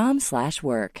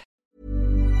 Shopify.com/work.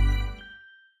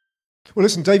 Well,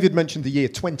 listen, David mentioned the year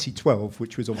 2012,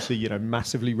 which was obviously, you know,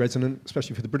 massively resonant,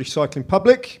 especially for the British cycling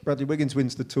public. Bradley Wiggins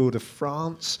wins the Tour de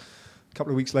France. A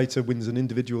couple of weeks later, wins an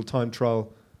individual time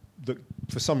trial that,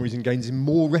 for some reason, gains him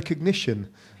more recognition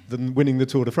than winning the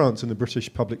Tour de France in the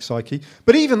British public psyche.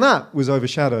 But even that was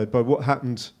overshadowed by what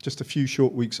happened just a few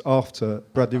short weeks after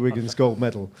Bradley Wiggins' gold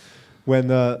medal, when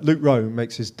Luke Rowe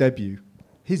makes his debut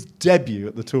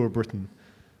at the Tour of Britain.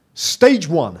 Stage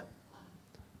 1.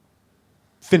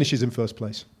 Finishes in first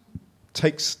place.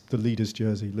 Takes the leader's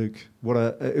jersey. Luke,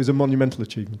 it was a monumental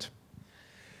achievement.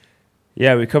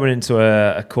 Yeah, we're coming into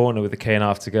a corner with a K&a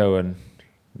half to go, and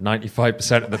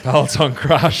 95% of the peloton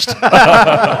crashed.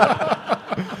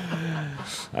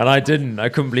 And I didn't. I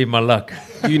couldn't believe my luck.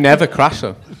 You never crash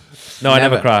them. No, I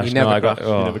never crashed. You never crashed. You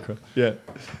never crashed. Yeah.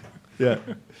 Yeah.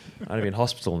 I'd be in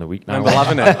hospital in a week now. Remember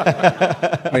having it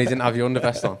when you didn't have your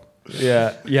undervest on?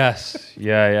 Yeah. Yes.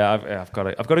 Yeah. I've got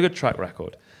a good track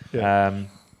record. Yeah.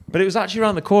 But it was actually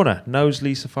around the corner,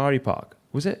 Knowsley Safari Park.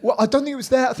 Was it? Well, I don't think it was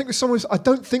there. I think it was somewhere. I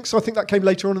don't think so. I think that came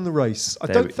later on in the race.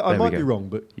 I might be wrong,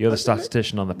 but you're the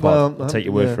statistician on the pod. I'll take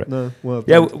your word for it. No. Well,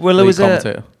 yeah. Well, it was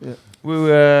commentator. We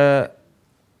were.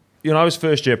 You know, I was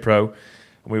first year pro,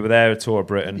 and we were there at Tour of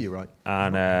Britain. You're right.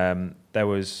 And there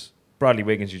was Bradley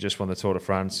Wiggins, who just won the Tour de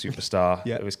France, superstar.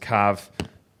 Yeah. There was Cav.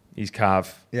 He's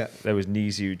Cav. Yeah. There was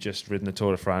Nisi, who just ridden the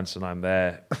Tour de France, and I'm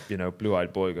there, you know,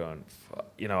 blue-eyed boy going,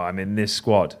 you know, I'm in this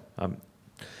squad.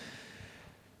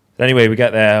 Anyway, we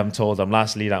get there. I'm told I'm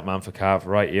last lead-out man for Cav.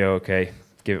 Right, yeah, okay.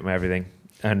 Give it my everything.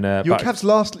 And you're Cav's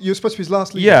last. You're supposed to be his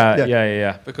last lead.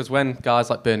 Yeah. Because when guys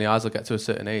like Bernie Eisel get to a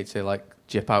certain age, they like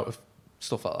jip out of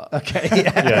stuff like that. Okay,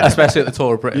 yeah. Especially at the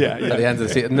Tour of Britain. Yeah. At the end of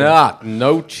the season.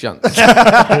 No chance.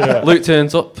 Luke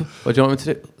turns up. What do you want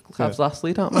me to do? Cav's last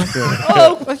lead out, man.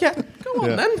 Oh, yeah. Go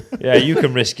on then. Yeah, you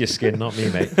can risk your skin, not me,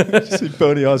 mate. Just see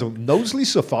Bernie Eisel. Knowsley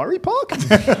Safari Park?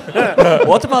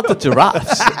 What about the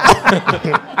giraffes?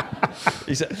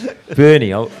 He said,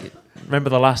 Bernie, remember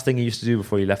the last thing you used to do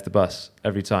before you left the bus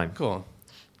every time? Go on.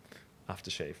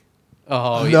 aftershave.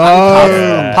 Oh, No.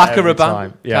 Yeah. Pack a Every Rabanne.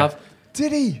 time. Yeah. Cav.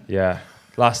 Did he? Yeah.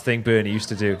 Last thing Bernie used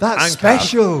to do. That's And Cav.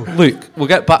 special. Luke, we'll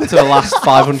get back to the last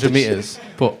 500 metres,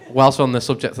 but whilst we're on the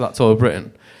subject of that Tour of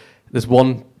Britain, there's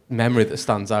one memory that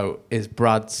stands out is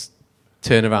Brad's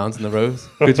turnarounds in the road.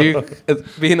 Could you,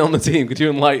 being on the team, could you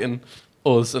enlighten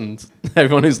us and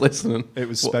everyone who's listening? It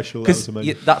was special. That 'Cause was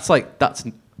amazing. that's like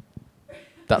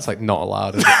not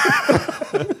allowed, is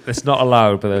it? It's not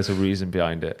allowed, but there's a reason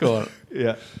behind it. Go on.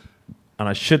 Yeah. And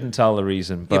I shouldn't tell the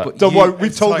reason, but, but Don't you- worry,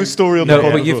 we've told this story on the No,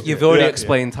 podcast but you've already Yeah.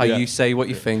 explained how Yeah. you say what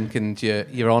you think and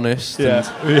you're honest. Yeah.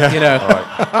 And, you know,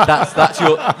 that's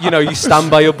your, you stand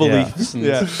by your beliefs. And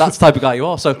Yeah. that's the type of guy you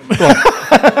are. So, go on.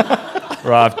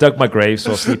 right, I've dug my grave,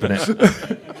 so I'll sleep in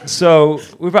it. So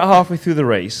we're about halfway through the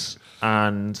race,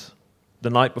 and the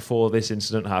night before this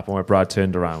incident happened, where Brad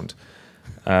turned around,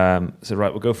 said,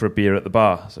 "Right, we'll go for a beer at the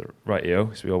bar." So right-yo,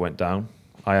 so we all went down.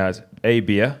 I had a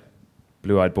beer,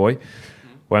 blue-eyed boy.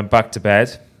 Went back to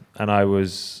bed, and I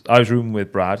was rooming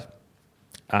with Brad,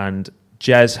 and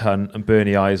Jez Hunt and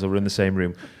Bernie Eisel were in the same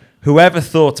room. Whoever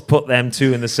thought to put them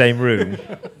two in the same room,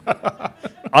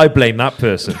 I blame that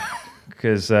person,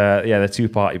 because they're two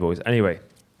party boys. Anyway,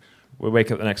 we wake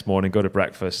up the next morning, go to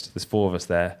breakfast. There's four of us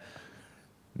there.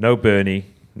 No Bernie,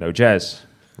 no Jez.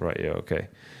 Right, yeah, okay.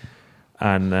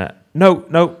 And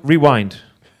no, rewind.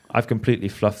 I've completely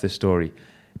fluffed this story.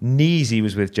 Neezy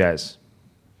was with Jez.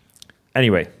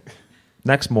 Anyway,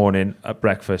 next morning at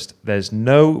breakfast, there's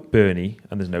no Bernie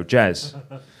and there's no Jez.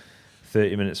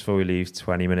 30 minutes before we leave,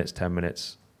 20 minutes, 10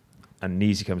 minutes. And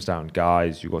Neezy comes down.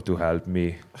 "Guys, you got to help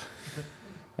me.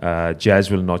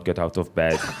 Jez will not get out of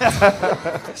bed."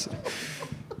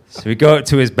 So we go up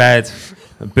to his bed,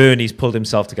 and Bernie's pulled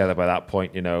himself together by that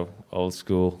point, old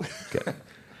school.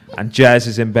 And Jez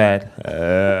is in bed.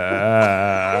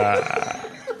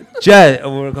 Jez,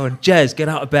 and we're going, "Jez, get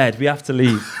out of bed. We have to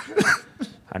leave."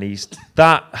 And he's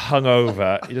that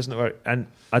hungover. He doesn't know where, and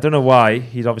I don't know why.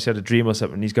 He'd obviously had a dream or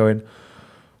something. And he's going,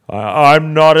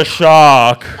 "I'm not a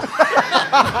shark."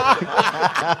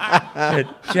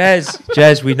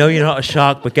 Jez, we know you're not a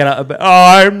shark, but get out of bed.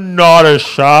 "I'm not a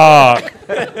shark."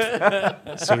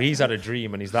 So he's had a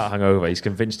dream and he's that hungover. He's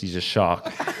convinced he's a shark.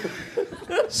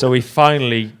 So we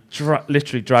finally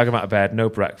literally drag him out of bed, no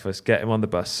breakfast, get him on the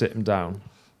bus, sit him down.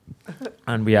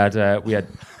 And we had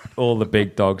all the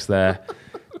big dogs there.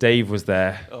 Dave was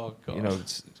there. Oh, God.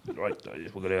 Right,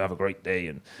 we're going to have a great day.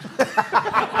 And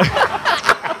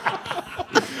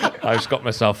I just got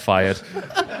myself fired.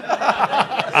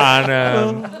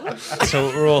 And so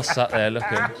we're all sat there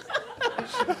looking.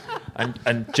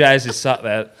 And Jez is sat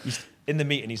there. He's in the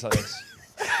meeting, he's like this.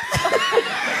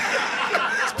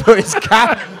 Put his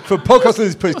cap, for podcast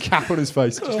listeners, put his cap on his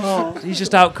face. He's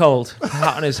just out cold,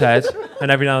 hat on his head. And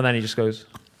every now and then he just goes...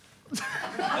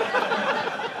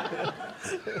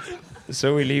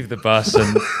 So we leave the bus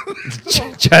and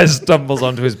Jez stumbles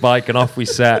onto his bike and off we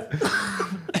set.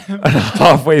 And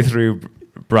halfway through,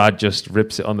 Brad just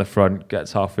rips it on the front,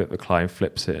 gets halfway up the climb,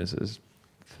 flips it and says,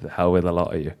 "To the hell with a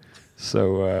lot of you."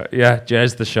 So,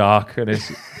 Jez the shark and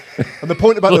his And the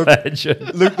point about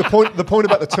legend. Luke, the point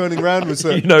about the turning round was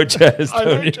that You know Jez, I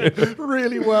don't know you?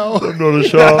 really well. I'm not a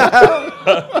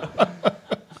shark.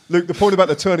 Luke, the point about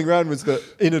the turning round was that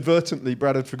inadvertently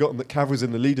Brad had forgotten that Cav was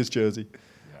in the leader's jersey.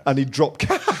 And he dropped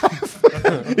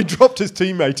Cav. He dropped his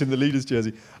teammate in the leader's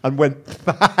jersey and went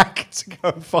back to go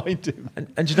and find him.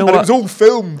 And you know And what? it was all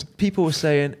filmed. People were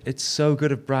saying, it's so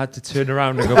good of Brad to turn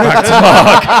around and go back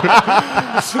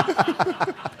to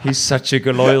Mark. He's such a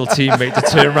good, loyal teammate to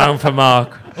turn around for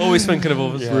Mark. Always thinking of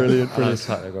others. Brilliant. Brilliant.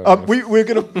 We're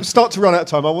going to start to run out of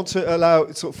time. I want to allow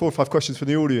sort of 4 or 5 questions from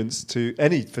the audience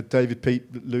for David, Pete,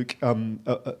 Luke, and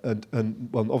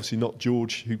well, obviously not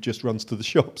George, who just runs to the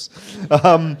shops.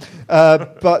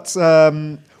 But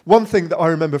one thing that I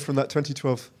remember from that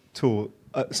 2012 tour,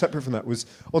 separate from that, was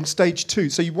on stage 2.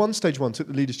 So you won stage 1, took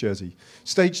the leader's jersey.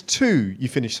 Stage 2, you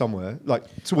finished somewhere, like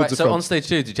towards the So front. on stage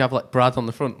 2, did you have like Brad on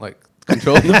the front, like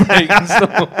controlling the brake and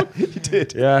stuff? You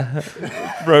did. Yeah.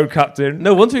 Road captain.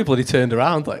 No wonder he bloody turned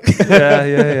around. Like,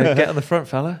 Yeah. Get on the front,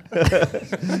 fella.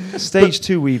 Stage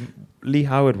 2, Lee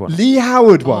Howard won. Lee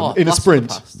Howard won in a blast from the sprint.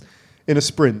 past. In a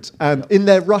sprint. And in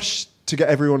their rush to get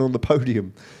everyone on the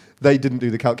podium, they didn't do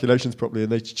the calculations properly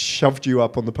and they shoved you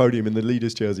up on the podium in the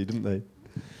leader's jersey, didn't they?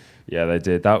 Yeah, they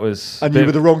did. That was... And you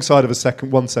were the wrong side of a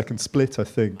 1 second split, I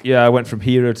think. Yeah, I went from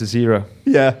hero to zero.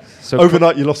 Yeah. So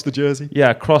overnight you lost the jersey.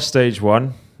 Yeah, cross stage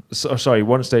 1.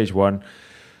 Won stage 1.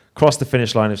 Crossed the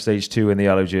finish line of stage 2 in the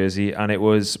yellow jersey, and it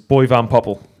was Boy Van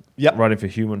Poppel Yep. riding for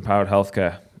Human Powered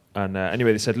Healthcare. And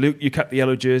anyway, they said, "Luke, you kept the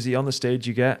yellow jersey on the stage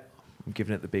you get. I'm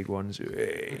giving it the big ones.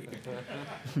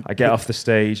 I get off the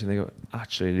stage and they go,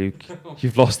 actually, Luke,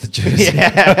 you've lost the jersey.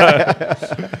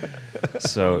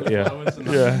 So,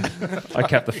 I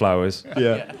kept the flowers.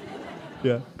 Yeah.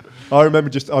 I remember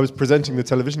I was presenting the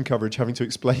television coverage, having to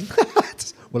explain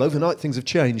that. Well, overnight things have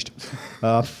changed.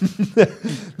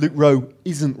 Luke Rowe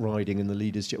isn't riding in the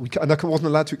Leaders' Jet. And I wasn't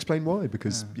allowed to explain why,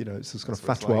 because, it's this kind of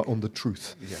fatwa on the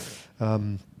truth. Yeah.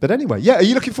 But anyway, are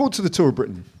you looking forward to the Tour of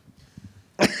Britain?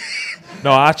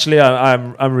 No, actually,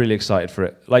 I'm really excited for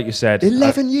it. Like you said,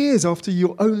 11 years after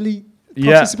your only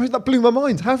participation. That blew my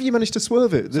mind. How have you managed to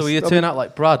swerve it? So will you turn out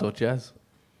like Brad or Jez?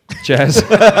 Jez.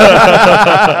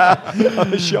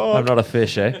 I'm a shark. I'm not a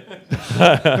fish, eh?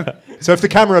 So if the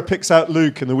camera picks out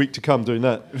Luke in the week to come doing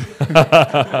that,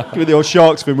 give it the old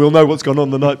shark spin, we'll know what's gone on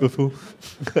the night before.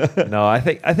 No, I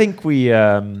think we,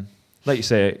 like you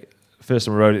say, first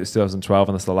time I rode it was 2012,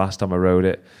 and that's the last time I rode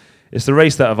it. It's the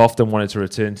race that I've often wanted to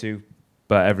return to,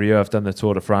 but every year I've done the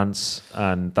Tour de France,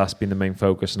 and that's been the main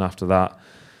focus. And after that,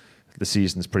 the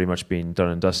season's pretty much been done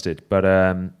and dusted.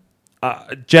 But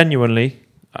genuinely,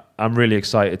 I'm really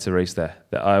excited to race there.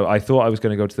 I thought I was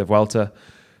going to go to the Vuelta,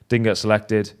 didn't get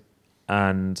selected,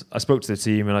 and I spoke to the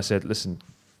team and I said, listen,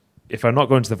 if I'm not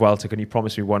going to the Vuelta, can you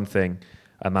promise me one thing?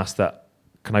 And that's that,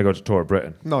 can I go to Tour of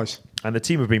Britain? Nice. And the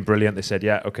team have been brilliant. They said,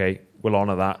 yeah, okay, we'll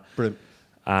honour that. Brilliant.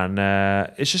 And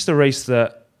it's just a race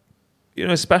that,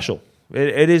 is special.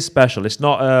 It is special. It's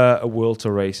not a World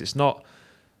Tour race. It's not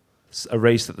a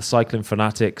race that the cycling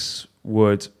fanatics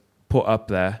would put up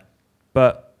there.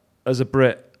 But as a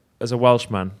Brit, as a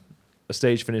Welshman, a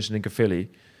stage finishing in Caerphilly,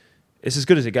 it's as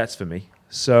good as it gets for me.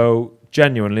 So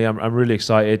genuinely, I'm really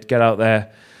excited. Get out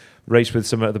there, race with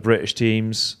some of the British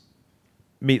teams,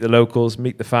 meet the locals,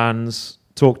 meet the fans,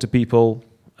 talk to people,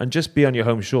 and just be on your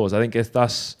home shores. I think it's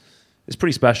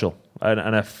pretty special.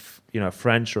 And if a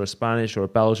French or a Spanish or a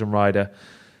Belgian rider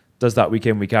does that week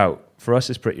in, week out, for us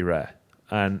it's pretty rare.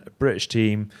 And a British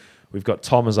team, we've got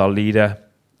Tom as our leader.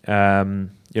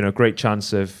 Great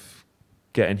chance of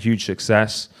getting huge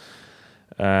success.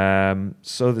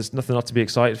 So there's nothing not to be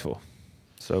excited for.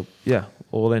 So yeah,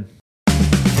 all in.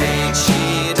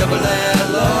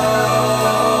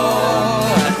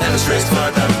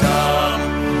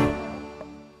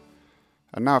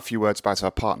 And now a few words about our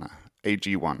partner,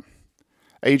 AG1.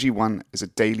 AG1 is a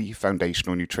daily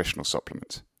foundational nutritional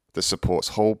supplement that supports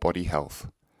whole body health.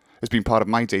 It's been part of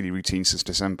my daily routine since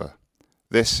December.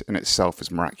 This in itself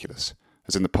is miraculous,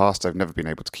 as in the past I've never been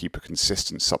able to keep a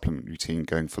consistent supplement routine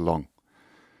going for long.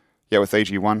 Yet with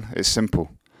AG1, it's simple.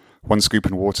 1 scoop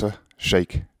in water,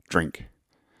 shake, drink.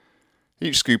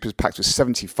 Each scoop is packed with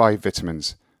 75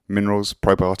 vitamins, minerals,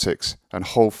 probiotics, and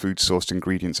whole food sourced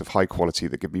ingredients of high quality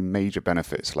that give me major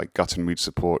benefits like gut and mood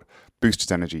support,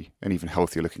 boosted energy, and even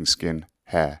healthier looking skin,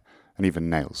 hair, and even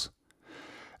nails.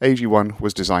 AG1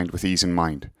 was designed with ease in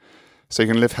mind, so you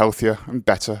can live healthier and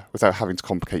better without having to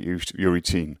complicate your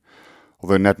routine.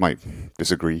 Although Ned might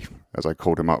disagree, as I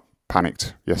called him up,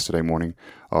 panicked yesterday morning,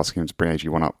 asking him to bring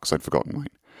AG1 up because I'd forgotten mine.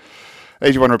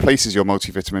 AG1 replaces your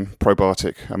multivitamin,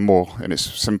 probiotic, and more in its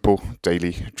simple,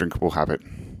 daily, drinkable habit.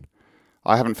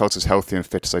 I haven't felt as healthy and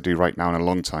fit as I do right now in a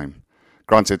long time.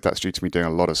 Granted, that's due to me doing a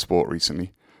lot of sport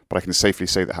recently, but I can safely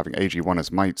say that having AG1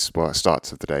 as my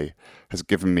start of the day has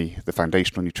given me the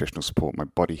foundational nutritional support my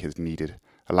body has needed,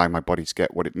 allowing my body to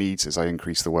get what it needs as I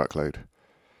increase the workload.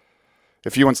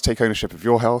 If you want to take ownership of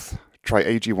your health, try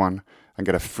AG1 and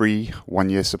get a free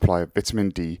 1-year supply of vitamin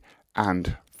D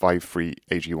and 5 free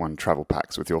AG1 travel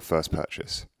packs with your first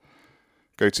purchase.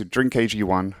 Go to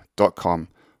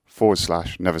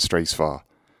drinkag1.com/neverstraysfar.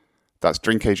 That's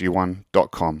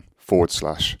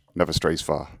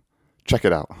drinkag1.com/neverstraysfar. Check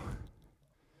it out.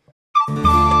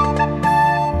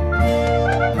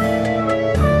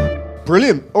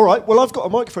 Brilliant. All right. Well, I've got a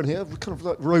microphone here, kind of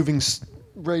like roving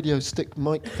radio stick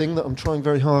mic thing that I'm trying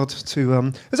very hard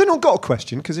to. Has anyone got a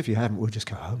question? Because if you haven't, we'll just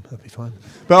go home. That'll be fine.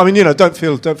 But I mean, don't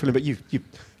feel it. But you've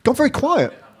gone very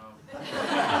quiet.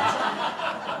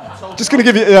 Just going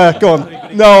to give you. Go on.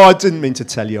 No, I didn't mean to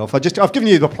tell you off. I've given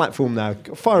you the platform now.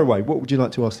 Fire away. What would you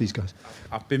like to ask these guys?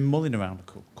 I've been mulling around a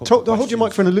couple Hold your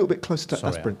microphone a little bit closer to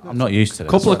Aspirin. I'm not used to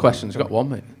this. Couple of questions. You've got 1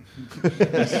 minute. I'm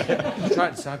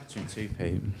trying to decide between 2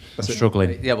 people. I'm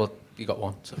struggling. Yeah, well, you got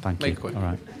one. So Thank make you. it quick. All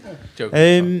right. Joke.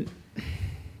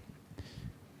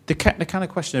 The kind of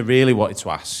question I really wanted to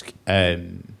ask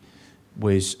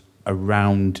was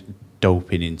around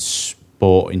doping in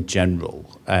sport in general,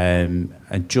 and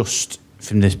just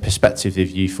from the perspective of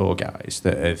you 4 guys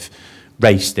that have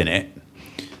raced in it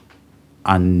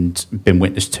and been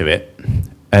witness to it.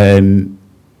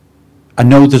 I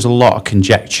know there's a lot of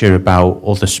conjecture about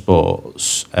other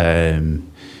sports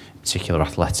particular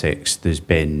athletics, there's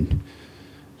been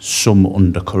some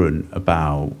undercurrent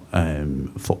about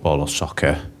football or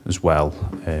soccer as well.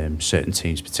 Certain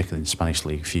teams, particularly in the Spanish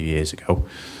league a few years ago,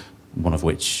 one of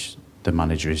which the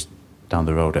manager is down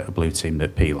the road at a blue team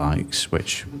that Pete likes,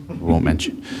 which we won't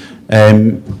mention. I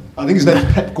think his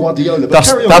name's Pep Guardiola. But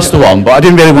That's the one, but I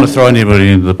didn't really want to throw anybody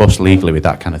into the bus legally with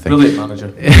that kind of thing. Brilliant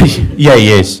manager. Yeah,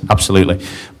 he is, absolutely.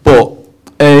 But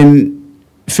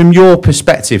from your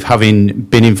perspective, having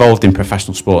been involved in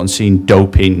professional sport and seen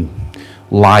doping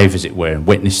live, as it were, and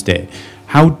witnessed it,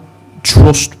 how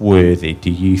trustworthy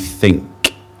do you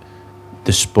think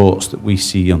the sports that we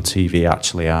see on TV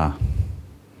actually are?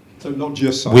 So not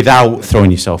just without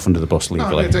throwing yourself under the bus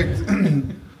legally. I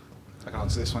can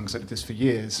answer this one because I did this for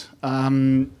years.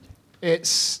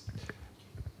 It's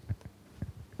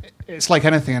like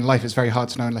anything in life. It's very hard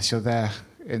to know unless you're there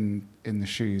in the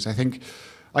shoes. I think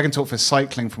I can talk for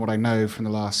cycling from what I know from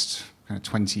the last kind of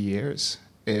 20 years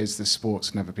is the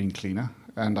sport's never been cleaner.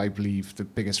 And I believe the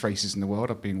biggest races in the world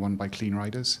are being won by clean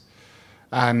riders.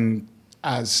 And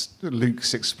as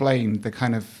Luke's explained, the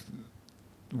kind of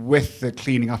with the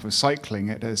cleaning up of cycling,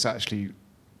 it has actually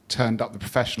turned up the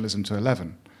professionalism to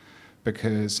 11,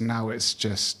 because now it's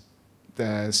just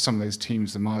there's some of those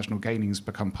teams, the marginal gaining's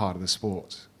become part of the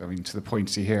sport. I mean, to the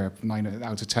point you hear 9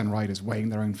 out of 10 riders weighing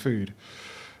their own food,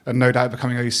 and no doubt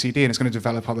becoming OCD, and it's going to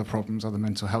develop other problems, other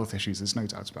mental health issues. There's no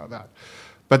doubt about that.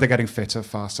 But they're getting fitter,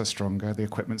 faster, stronger. The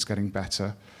equipment's getting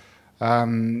better.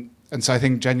 And so I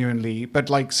think genuinely, but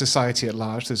like society at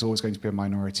large, there's always going to be a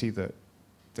minority that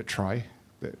try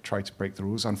to break the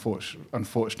rules.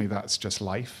 Unfortunately, that's just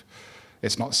life.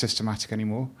 It's not systematic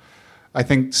anymore. I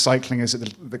think cycling is at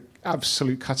the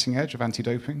absolute cutting edge of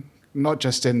anti-doping, not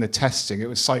just in the testing. It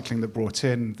was cycling that brought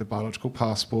in the biological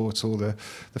passport, or the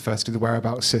first to do the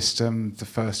whereabouts system, the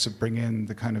first to bring in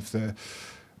the kind of the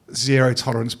zero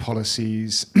tolerance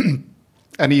policies,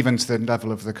 and even to the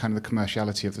level of the kind of the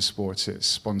commerciality of the sport. Its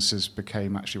sponsors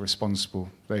became actually responsible.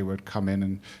 They would come in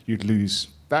and you'd lose.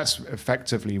 That's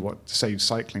effectively what saved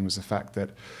cycling, was the fact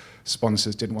that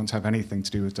sponsors didn't want to have anything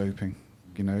to do with doping.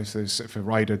 You know, so if a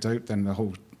rider doped, then the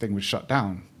whole thing would shut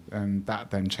down, and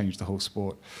that then changed the whole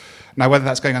sport. Now, whether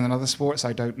that's going on in other sports,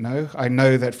 I don't know. I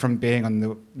know that from being on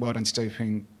the World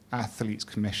Anti-Doping Athletes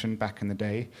Commission back in the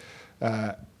day,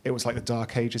 it was like the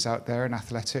dark ages out there in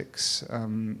athletics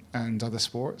and other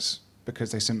sports,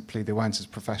 because they weren't as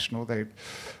professional.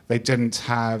 They didn't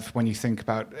have, when you think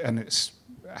about, and it's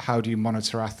how do you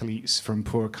monitor athletes from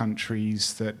poor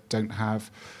countries that don't have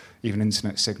even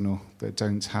internet signal, that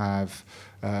don't have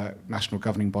national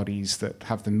governing bodies that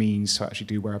have the means to actually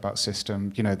do whereabouts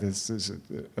system. You know, there's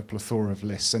a plethora of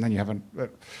lists, and then you have an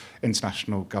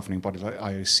international governing body like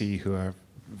IOC, who are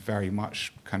very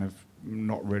much kind of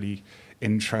not really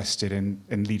interested in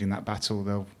leading that battle.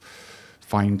 They'll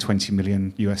find $20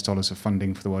 million of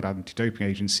funding for the World Anti-Doping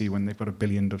Agency when they've got $1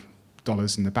 billion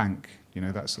in the bank, you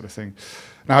know, that sort of thing.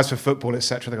 Now, as for football,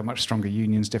 etc., they've got much stronger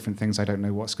unions, different things. I don't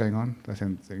know what's going on. I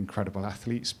think they're incredible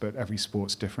athletes, but every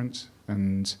sport's different,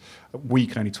 and we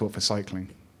can only talk for cycling.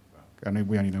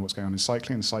 We only know what's going on in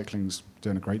cycling, and cycling's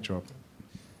doing a great job.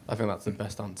 I think that's the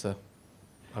best answer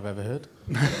I've ever heard.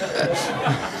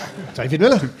 David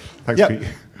Miller. Thanks, Pete.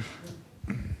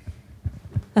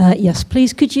 Yes,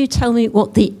 please, could you tell me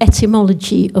what the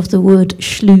etymology of the word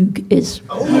schlug is?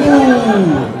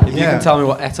 If you can tell me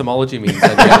what etymology means,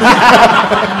 then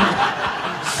yeah.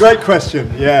 Great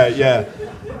question. Yeah.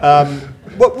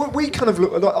 We kind of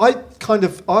look.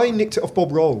 I nicked it off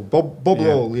Bob Roll. Bob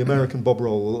Roll, the American Bob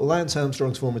Roll, Lance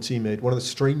Armstrong's former teammate, one of the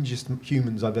strangest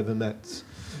humans I've ever met.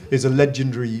 Is a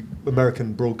legendary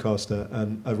American broadcaster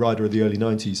and a rider of the early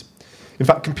 90s. In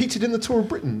fact, competed in the Tour of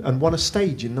Britain and won a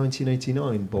stage in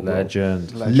 1989. Bob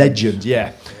Legend,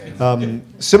 yeah.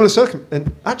 Similar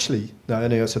and actually, no, I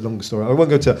know that's a longer story. I won't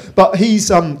go to. But he's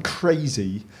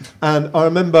crazy, and I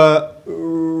remember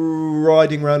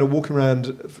riding around or walking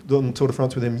around on Tour de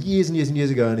France with him years and years and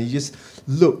years ago, and he just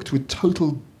looked with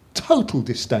total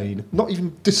disdain, not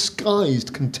even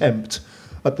disguised contempt,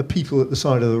 at the people at the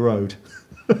side of the road.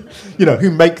 You know,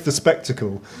 who make the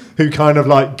spectacle, who kind of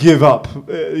like give up,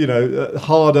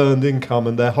 hard-earned income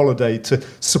and their holiday to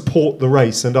support the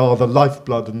race and are the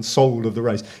lifeblood and soul of the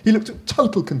race. He looked at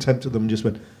total contempt at them and just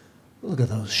went, "Look at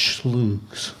those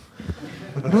schlugs."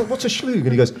 What's a schlug?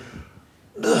 And he goes,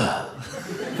 "Ugh."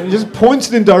 And he just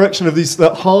pointed in direction of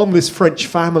that harmless French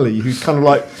family who kind of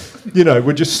like,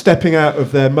 were just stepping out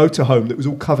of their motorhome that was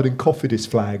all covered in Cofidis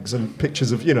flags and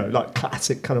pictures of, like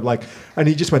classic kind of like, and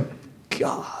he just went,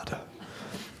 "God."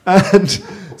 And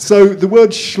So the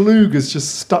word Schlug has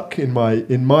just stuck in my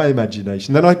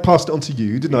imagination. Then I passed it on to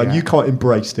you, didn't I? And you quite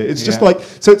embraced it. It's just like,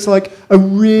 so it's like a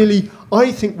really,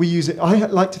 I think we use it, I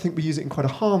like to think we use it in quite a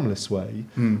harmless way.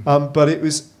 But it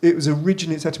was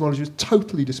originally, its etymology was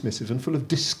totally dismissive and full of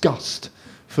disgust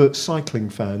for cycling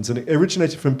fans. And it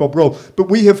originated from Bob Roll. But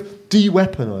we have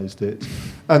de-weaponized it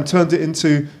and turned it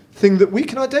into thing that we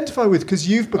can identify with, because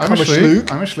you've become a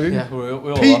Schlug. I'm a Schlug. Yeah, we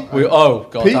all Pete- are. Oh,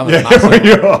 God, Pete, I'm a massive.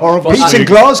 you're horrible. Pete in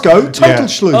Glasgow, total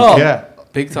Schlug. Oh, Yeah.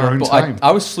 big Your time. own But time.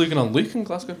 I was slugging on Luke in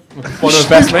Glasgow, one of my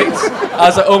best mates. I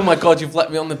was like, oh my God, you've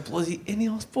let me on the bloody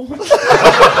Ineos board.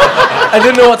 I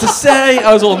didn't know what to say.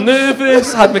 I was all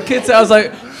nervous. I had my kids. I was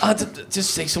like,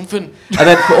 just say something. And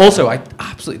then, but also, I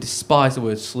absolutely despise the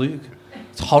word slug.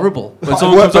 It's horrible. When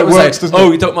someone comes up and says,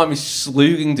 oh, you don't mind me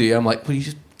slugging, do you? I'm like, will you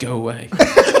just go away?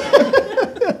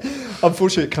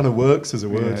 Unfortunately, it kind of works as a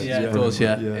word. Yeah, it does,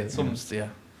 yeah. It's almost, yeah.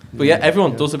 But yeah,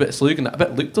 everyone does a bit of slugging. I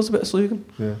bet Luke does a bit of slugging.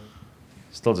 Yeah.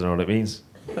 Still don't know what it means.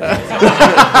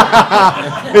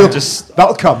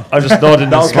 That'll come. I'm just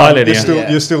nodding and smiling here.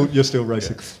 You're still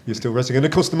racing. You're still racing. And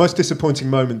of course, the most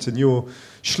disappointing moment in your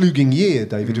Schlugging year,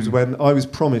 David, was when I was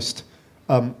promised.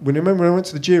 When I went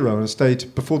to the Giro and I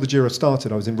stayed before the Giro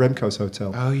started, I was in Remco's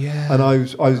hotel. Oh yeah. And I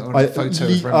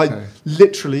Remco.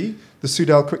 literally, the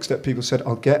Soudal Quickstep people said,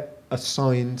 I'll get a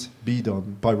signed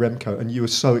bidon by Remco, and you were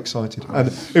so excited. And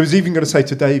it was even going to say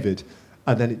to David,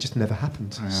 and then it just never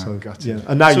happened.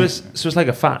 And now it's like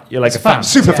a fan. You're like a fan.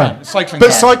 Super fan. Cycling But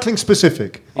fan. cycling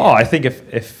specific. Oh, I think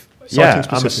if Cycling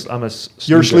I'm specific. a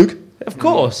You're a Schlug. Schlug? Of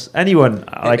course, anyone.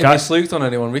 Like Have you slugged on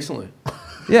anyone recently?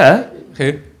 yeah.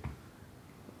 Who?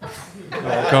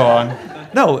 Go on.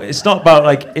 No, it's not about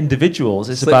like individuals.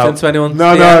 It's Slipped about into anyone's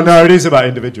No, DMs? it is about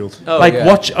individuals. Oh, like yeah.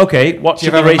 watching Do you the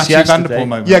ever have a race Matthew Van Der Poel yesterday.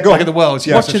 moment? Yeah, go like on. at the Worlds.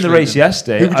 Yeah. Watching the race Who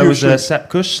yesterday, would I you was a Schlug? Sepp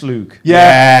Kuss Schlug.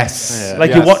 Yes.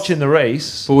 Like you're watching the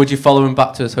race. But would you follow him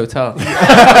back to his hotel?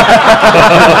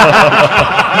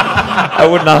 I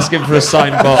wouldn't ask him for a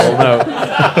signed bottle. No.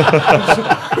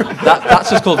 That's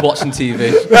just called watching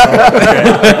TV.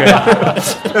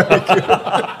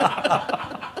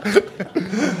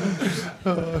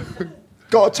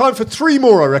 Got time for 3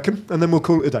 more, I reckon, and then we'll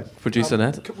call it a day. Producer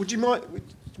Ned. Would you mind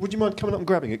coming up and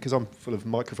grabbing it? Because I'm full of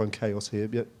microphone chaos here.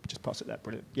 Yeah, just pass it there.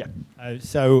 Brilliant. Yeah.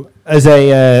 So, as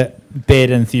a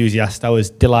beard enthusiast, I was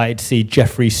delighted to see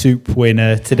Jeffrey Soup win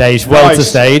today's Welter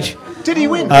stage. Did he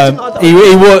win? He won.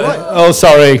 Oh,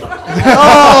 sorry.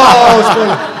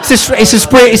 Oh,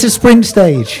 It's a sprint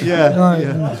stage.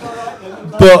 yeah.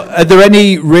 But are there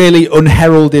any really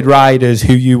unheralded riders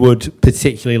who you would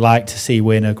particularly like to see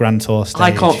win a Grand Tour stage?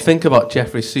 I can't think about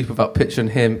Jeffrey Soup without picturing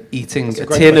him eating a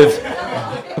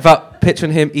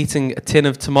tin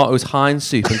of tomatoes Heinz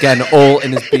soup and getting it all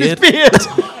in his beard.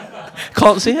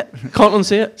 Can't see it. Can't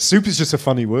unsee it. Soup is just a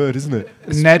funny word, isn't it?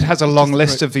 Ned has a long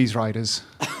list of these riders.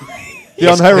 The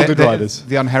unheralded riders.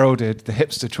 The unheralded, the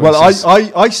hipster choices.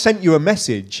 Well, I sent you a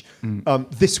message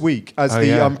this week as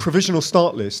provisional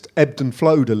start list ebbed and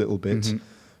flowed a little bit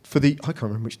for the... I can't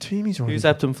remember which team he's riding. Who's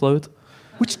ebbed and flowed?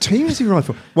 Which team is he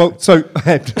riding for? Well, so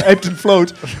ebbed and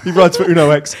flowed. He rides for Uno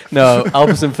X. No,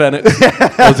 Alpecin Phoenix.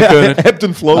 How's it going? Ebbed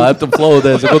and flowed. Ebbed and flowed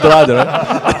is a good rider,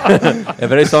 right? A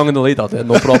very strong in the lead out there,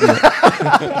 no problem.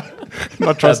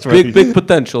 not trustworthy. Big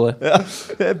potential.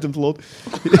 Ebbed and flowed.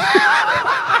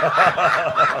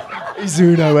 He's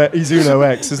Uno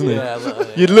X, isn't he? Yeah,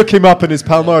 You'd look him up in his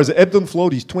Palmares. Ebbed and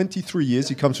flowed. He's 23 years.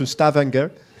 He comes from Stavanger.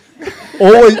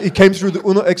 He came through the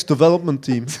Uno X development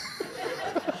team.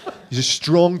 He's a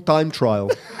strong time trial.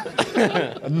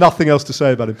 Nothing else to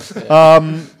say about him.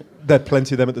 There are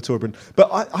plenty of them at the Tour of Britain. But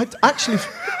I actually...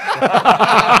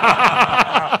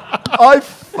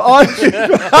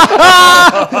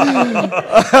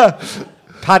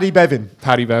 Paddy Bevan.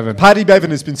 Paddy Bevan. Paddy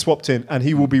Bevan has been swapped in, and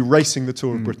he will be racing the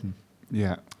Tour of Britain.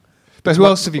 Yeah. But who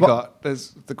else have you got?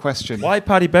 There's the question. Why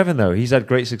Paddy Bevan though? He's had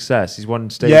great success. He's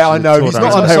won stages. Yeah, I in the know. Tour He's down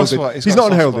not there. unheralded. He's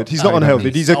not unheralded. He's not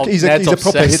unheralded. He's a proper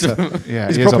obsessed. hitter. Yeah,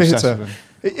 He's he a is proper obsessed hitter.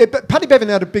 with him. But Paddy Bevan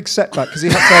had a big setback because he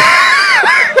had to have...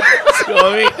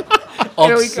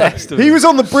 Obsessed with He him. was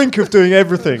on the brink of doing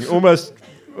everything, almost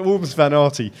Van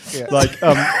Aerty. Yeah. Like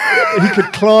he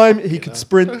could climb, he could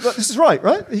sprint. This is right?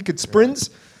 He could sprint.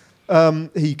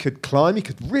 He could climb. He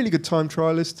could really good time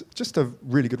trialist. Just a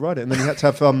really good rider. And then he had to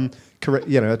have had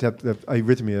to have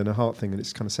arrhythmia and a heart thing, and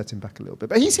it's kind of set him back a little bit.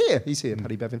 But he's here. He's here,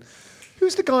 Paddy Bevan.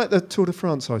 Who's the guy at the Tour de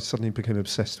France I suddenly became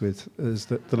obsessed with as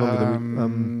the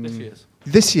longer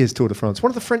this year's Tour de France? One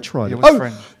of the French riders. Yeah,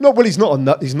 French. No, well, he's not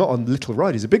a little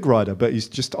rider. He's a big rider, but he's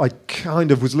just, I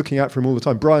kind of was looking out for him all the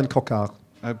time. Brian Coquard.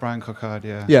 Brian Coquard,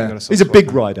 yeah. Yeah, he's a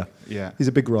big rider. Yeah. He's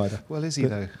a big rider. Well, is he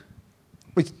though?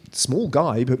 Well, he's a small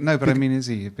guy, but No, but I mean, is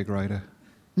he a big rider?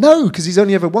 no, because he's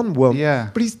only ever won world. Yeah.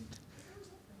 But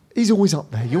he's always up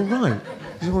there. You're right.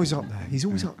 He's always up there. He's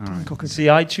always up there. See,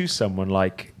 I choose someone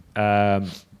like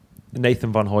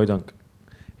Nathan van Hooydonk.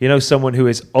 You know, someone who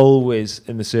is always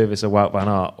in the service of Wout van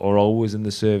Aert or always in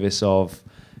the service of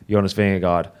Jonas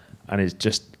Vingegaard, and is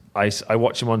just I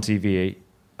watch him on TV,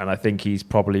 and I think he's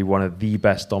probably one of the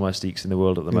best domestiques in the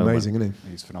world at the moment. Amazing, isn't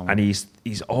he? He's phenomenal. And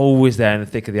he's always there in the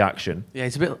thick of the action. Yeah,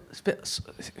 it's a bit.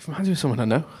 It reminds me of someone I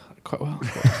know quite well.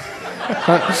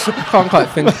 can't quite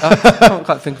think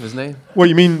of his name. Well,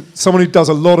 you mean someone who does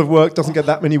a lot of work, doesn't get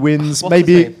that many wins? What's his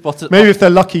name? Maybe if they're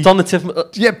lucky, It's on the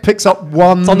tip. picks up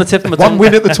one. It's on the tip of my one tongue.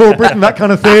 win at the Tour of Britain, that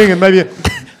kind of thing, and maybe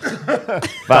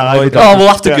We'll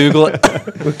have to Google it.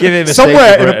 We'll give him a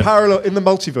somewhere stage in for a it. parallel in the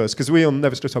multiverse, because we on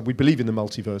Never Stop Time, we believe in the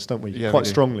multiverse, don't we? Yeah, Quite we do.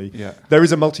 strongly. Yeah. There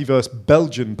is a multiverse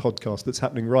Belgian podcast that's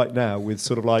happening right now with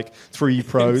sort of like two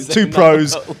pros,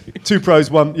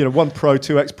 one pro,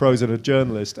 two ex-pros, and a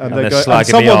journalist, and they're they go.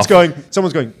 slagging And me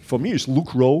someone's going. For me, it's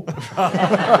Luke Rowe.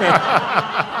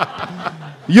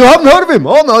 You haven't heard of him?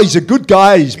 Oh no, he's a good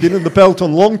guy. He's been in the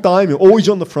peloton a long time. He's always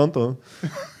on the front,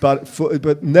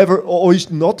 but never, always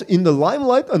not in the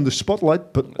limelight and the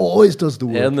spotlight, but always does the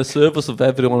work. Yeah, in the service of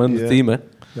everyone in the team. Eh?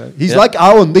 Yeah. He's like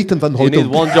our Nathan van You need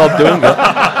Hooydonk. one job doing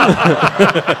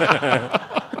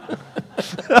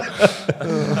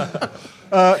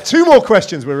it. Two more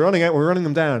questions. We're running out. We're running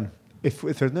them down. If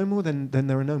there's no more, then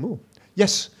there are no more.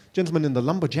 Yes, gentleman in the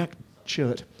lumberjack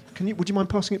shirt. Would you mind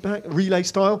passing it back, relay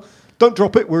style? Don't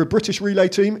drop it. We're a British relay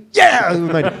team. Yeah, we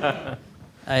made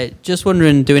it. Just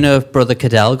wondering, do we know if Brother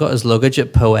Cadell got his luggage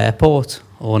at Poe Airport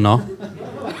or not?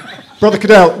 Brother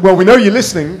Cadell. Well, we know you're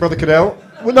listening, Brother Cadell.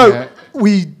 Well, no, Yeah.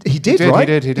 He did, right?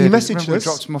 He did. He messaged Remember us.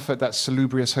 We dropped him off at that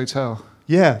salubrious hotel.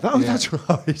 Yeah, Yeah. that's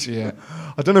right. Yeah.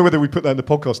 I don't know whether we put that in the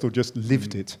podcast or just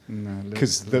lived it, No,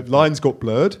 because the lines got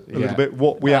blurred a little Yeah. bit.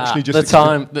 What we actually just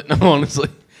Honestly,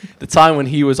 the time when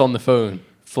he was on the phone,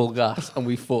 full gas, and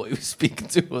we thought he was speaking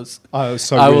to us. Oh,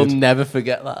 so I will weird. never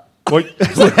forget that. What?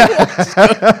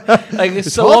 Like, it's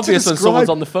It's so hard to obvious when describe. someone's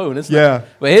on the phone, isn't Yeah. it?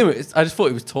 But him, I just thought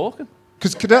he was talking.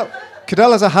 Because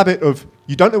Cadell has a habit of,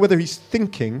 you don't know whether he's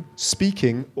thinking,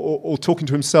 speaking, or talking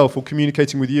to himself or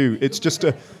communicating with you. It's just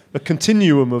a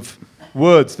continuum of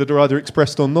words that are either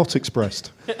expressed or not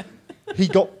expressed. He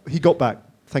got back.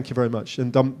 Thank you very much.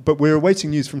 And but we're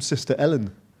awaiting news from Sister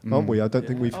Ellen, aren't we? I don't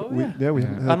think we've. We haven't heard.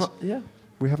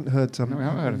 We haven't heard. No, we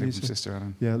haven't heard anything news from yet. Sister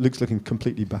Ellen. Yeah, Luke's looking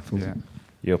completely baffled. Yeah.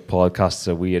 Your podcasts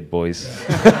are weird, boys.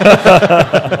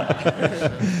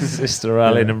 Sister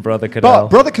Ellen and Brother Cadell. But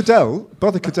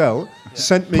Brother Cadell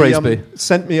sent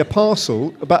me a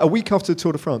parcel about a week after the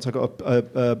Tour de France. I got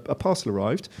a parcel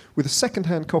arrived with a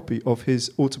second-hand copy of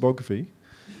his autobiography.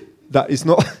 That is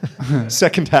not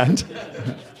second-hand,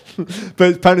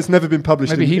 but apparently it's never been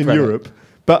published Maybe he'd in read Europe.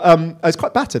 But it's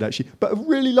quite battered, actually. But a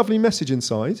really lovely message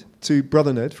inside to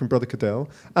Brother Ned from Brother Cadell.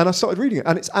 And I started reading it.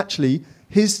 And it's actually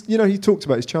his, he talked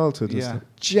about his childhood and Yeah. stuff.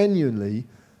 Genuinely,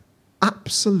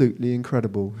 absolutely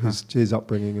incredible, his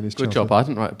upbringing and his Good childhood. job. I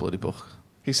didn't write a bloody book.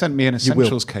 He sent me an You will.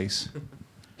 essentials case.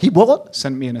 He what?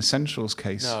 Sent me an essentials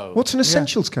case. No. What's an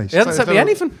essentials case? He hasn't sent me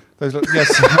anything.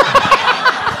 Yes.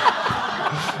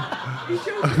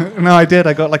 No, I did.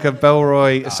 I got like a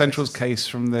Belroy essentials case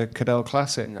from the Cadell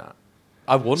Classic. No.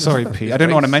 I won. Sorry, Pete. I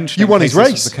didn't want to mention You it won in his case this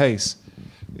race. was the case.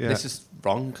 Yeah. This is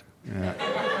wrong. Yeah.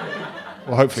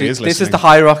 Well, hopefully, he is This is listening. the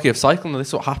hierarchy of cycling. This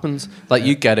is what happens. Like,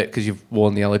 you get it because you've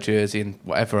worn the yellow jersey and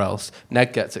whatever else.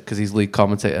 Ned gets it because he's lead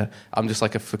commentator. I'm just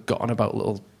like a forgotten about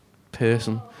little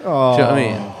person. Do you know what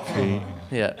I mean?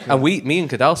 Yeah. And me and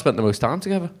Cadell spent the most time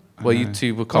together. Where you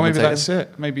two were Well, maybe commentating. that's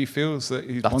it. Maybe he feels that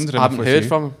he's bonded I enough haven't with heard you.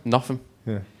 from him. Nothing.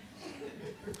 Yeah.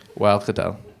 Well,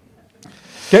 Cadell.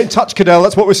 Get in touch, Cadell.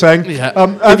 That's what we're saying. Yeah.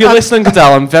 And If you're listening,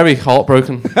 Cadell, I'm very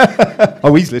heartbroken.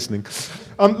 Oh, he's listening.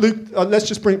 Luke, let's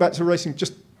just bring it back to racing,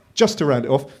 just to round it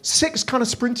off. 6 kind of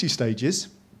sprinty stages.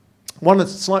 One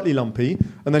that's slightly lumpy,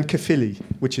 and then Caerphilly,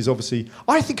 which is obviously...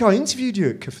 I think I interviewed you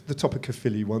at the top of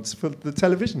Caerphilly once for the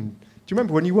television. Do you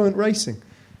remember when you weren't racing?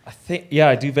 I think, yeah,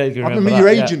 I do vaguely I remember remember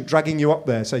your that, agent dragging you up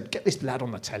there, saying, get this lad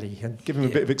on the telly and give him a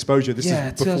bit of exposure. This yeah,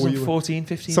 is before you were... 2014,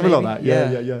 15, Something maybe? like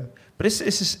that, yeah. But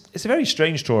it's a very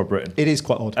strange Tour of Britain. It is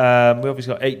quite odd. We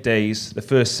obviously got 8 days. The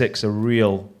first 6 are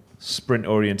real sprint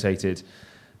orientated.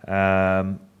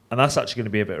 And that's actually going to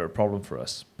be a bit of a problem for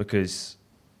us because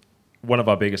one of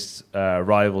our biggest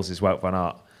rivals is Wout van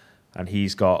Aert, and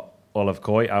he's got Olive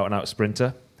Koy, out-and-out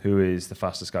sprinter, who is the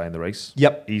fastest guy in the race.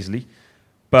 Yep. Easily.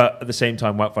 But at the same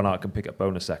time, Wout van Aert can pick up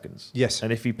bonus seconds. Yes.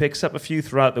 And if he picks up a few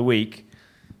throughout the week,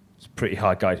 it's a pretty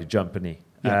hard guy to jump, isn't he?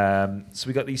 Yeah. So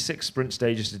we got these 6 sprint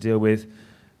stages to deal with.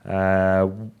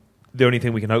 The only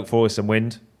thing we can hope for is some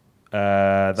wind.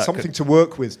 Something to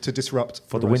work with to disrupt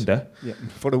for the race. winter. Yeah,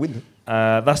 for the winter.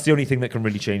 That's the only thing that can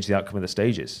really change the outcome of the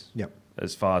stages. Yeah,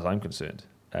 as far as I'm concerned.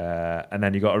 And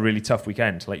then you've got a really tough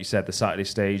weekend. Like you said, the Saturday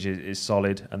stage is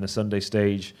solid, and the Sunday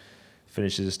stage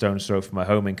finishes a stone's throw from my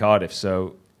home in Cardiff.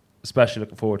 So, especially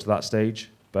looking forward to that stage.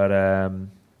 But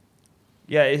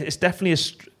yeah, it's definitely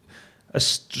a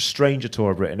stranger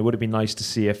Tour of Britain. It would have been nice to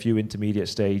see a few intermediate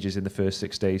stages in the first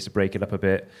 6 days to break it up a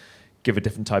bit, give a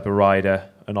different type of rider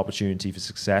an opportunity for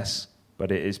success.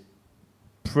 But it is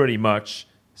pretty much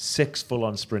 6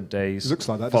 full-on sprint days, looks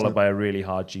like that, followed by a really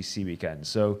hard GC weekend.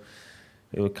 So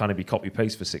it will kind of be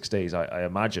copy-paste for 6 days, I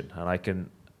imagine. And I can,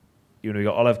 we've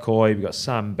got Olive Coy, we've got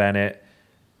Sam Bennett,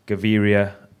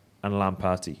 Gaviria, and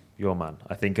Lamparty, your man.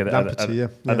 I think are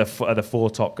the 4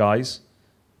 top guys,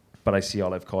 but I see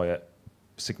Olive Coy at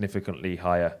significantly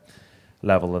higher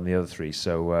level than the other 3.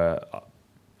 So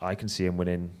I can see him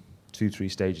winning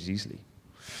 2-3 stages easily.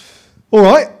 All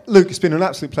right, Luke, it's been an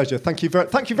absolute pleasure. Thank you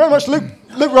very much, Luke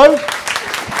Rowe.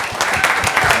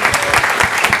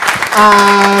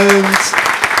 And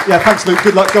yeah, thanks, Luke.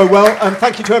 Good luck, go well. And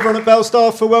thank you to everyone at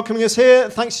Bellstar for welcoming us here.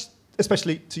 Thanks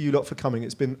especially to you lot for coming.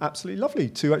 It's been absolutely lovely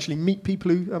to actually meet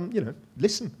people who,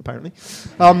 listen, apparently.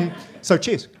 So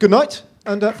cheers. Good night,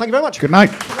 and thank you very much. Good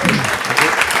night.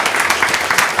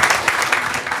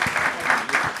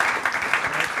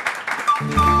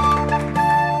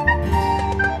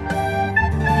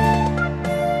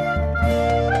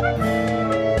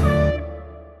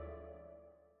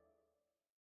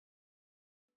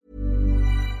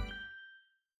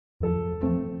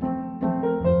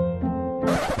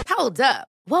 Hold up.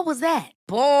 What was that?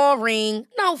 Boring.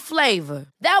 No flavor.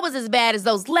 That was as bad as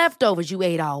those leftovers you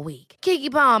ate all week.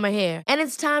 Keke Palmer here, and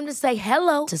it's time to say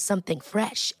hello to something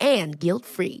fresh and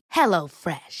guilt-free. Hello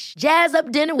Fresh. Jazz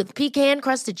up dinner with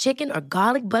pecan-crusted chicken or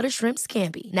garlic butter shrimp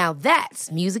scampi. Now that's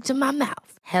music to my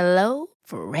mouth. Hello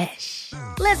Fresh.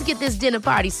 Let's get this dinner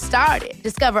party started.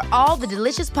 Discover all the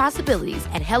delicious possibilities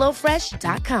at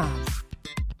HelloFresh.com.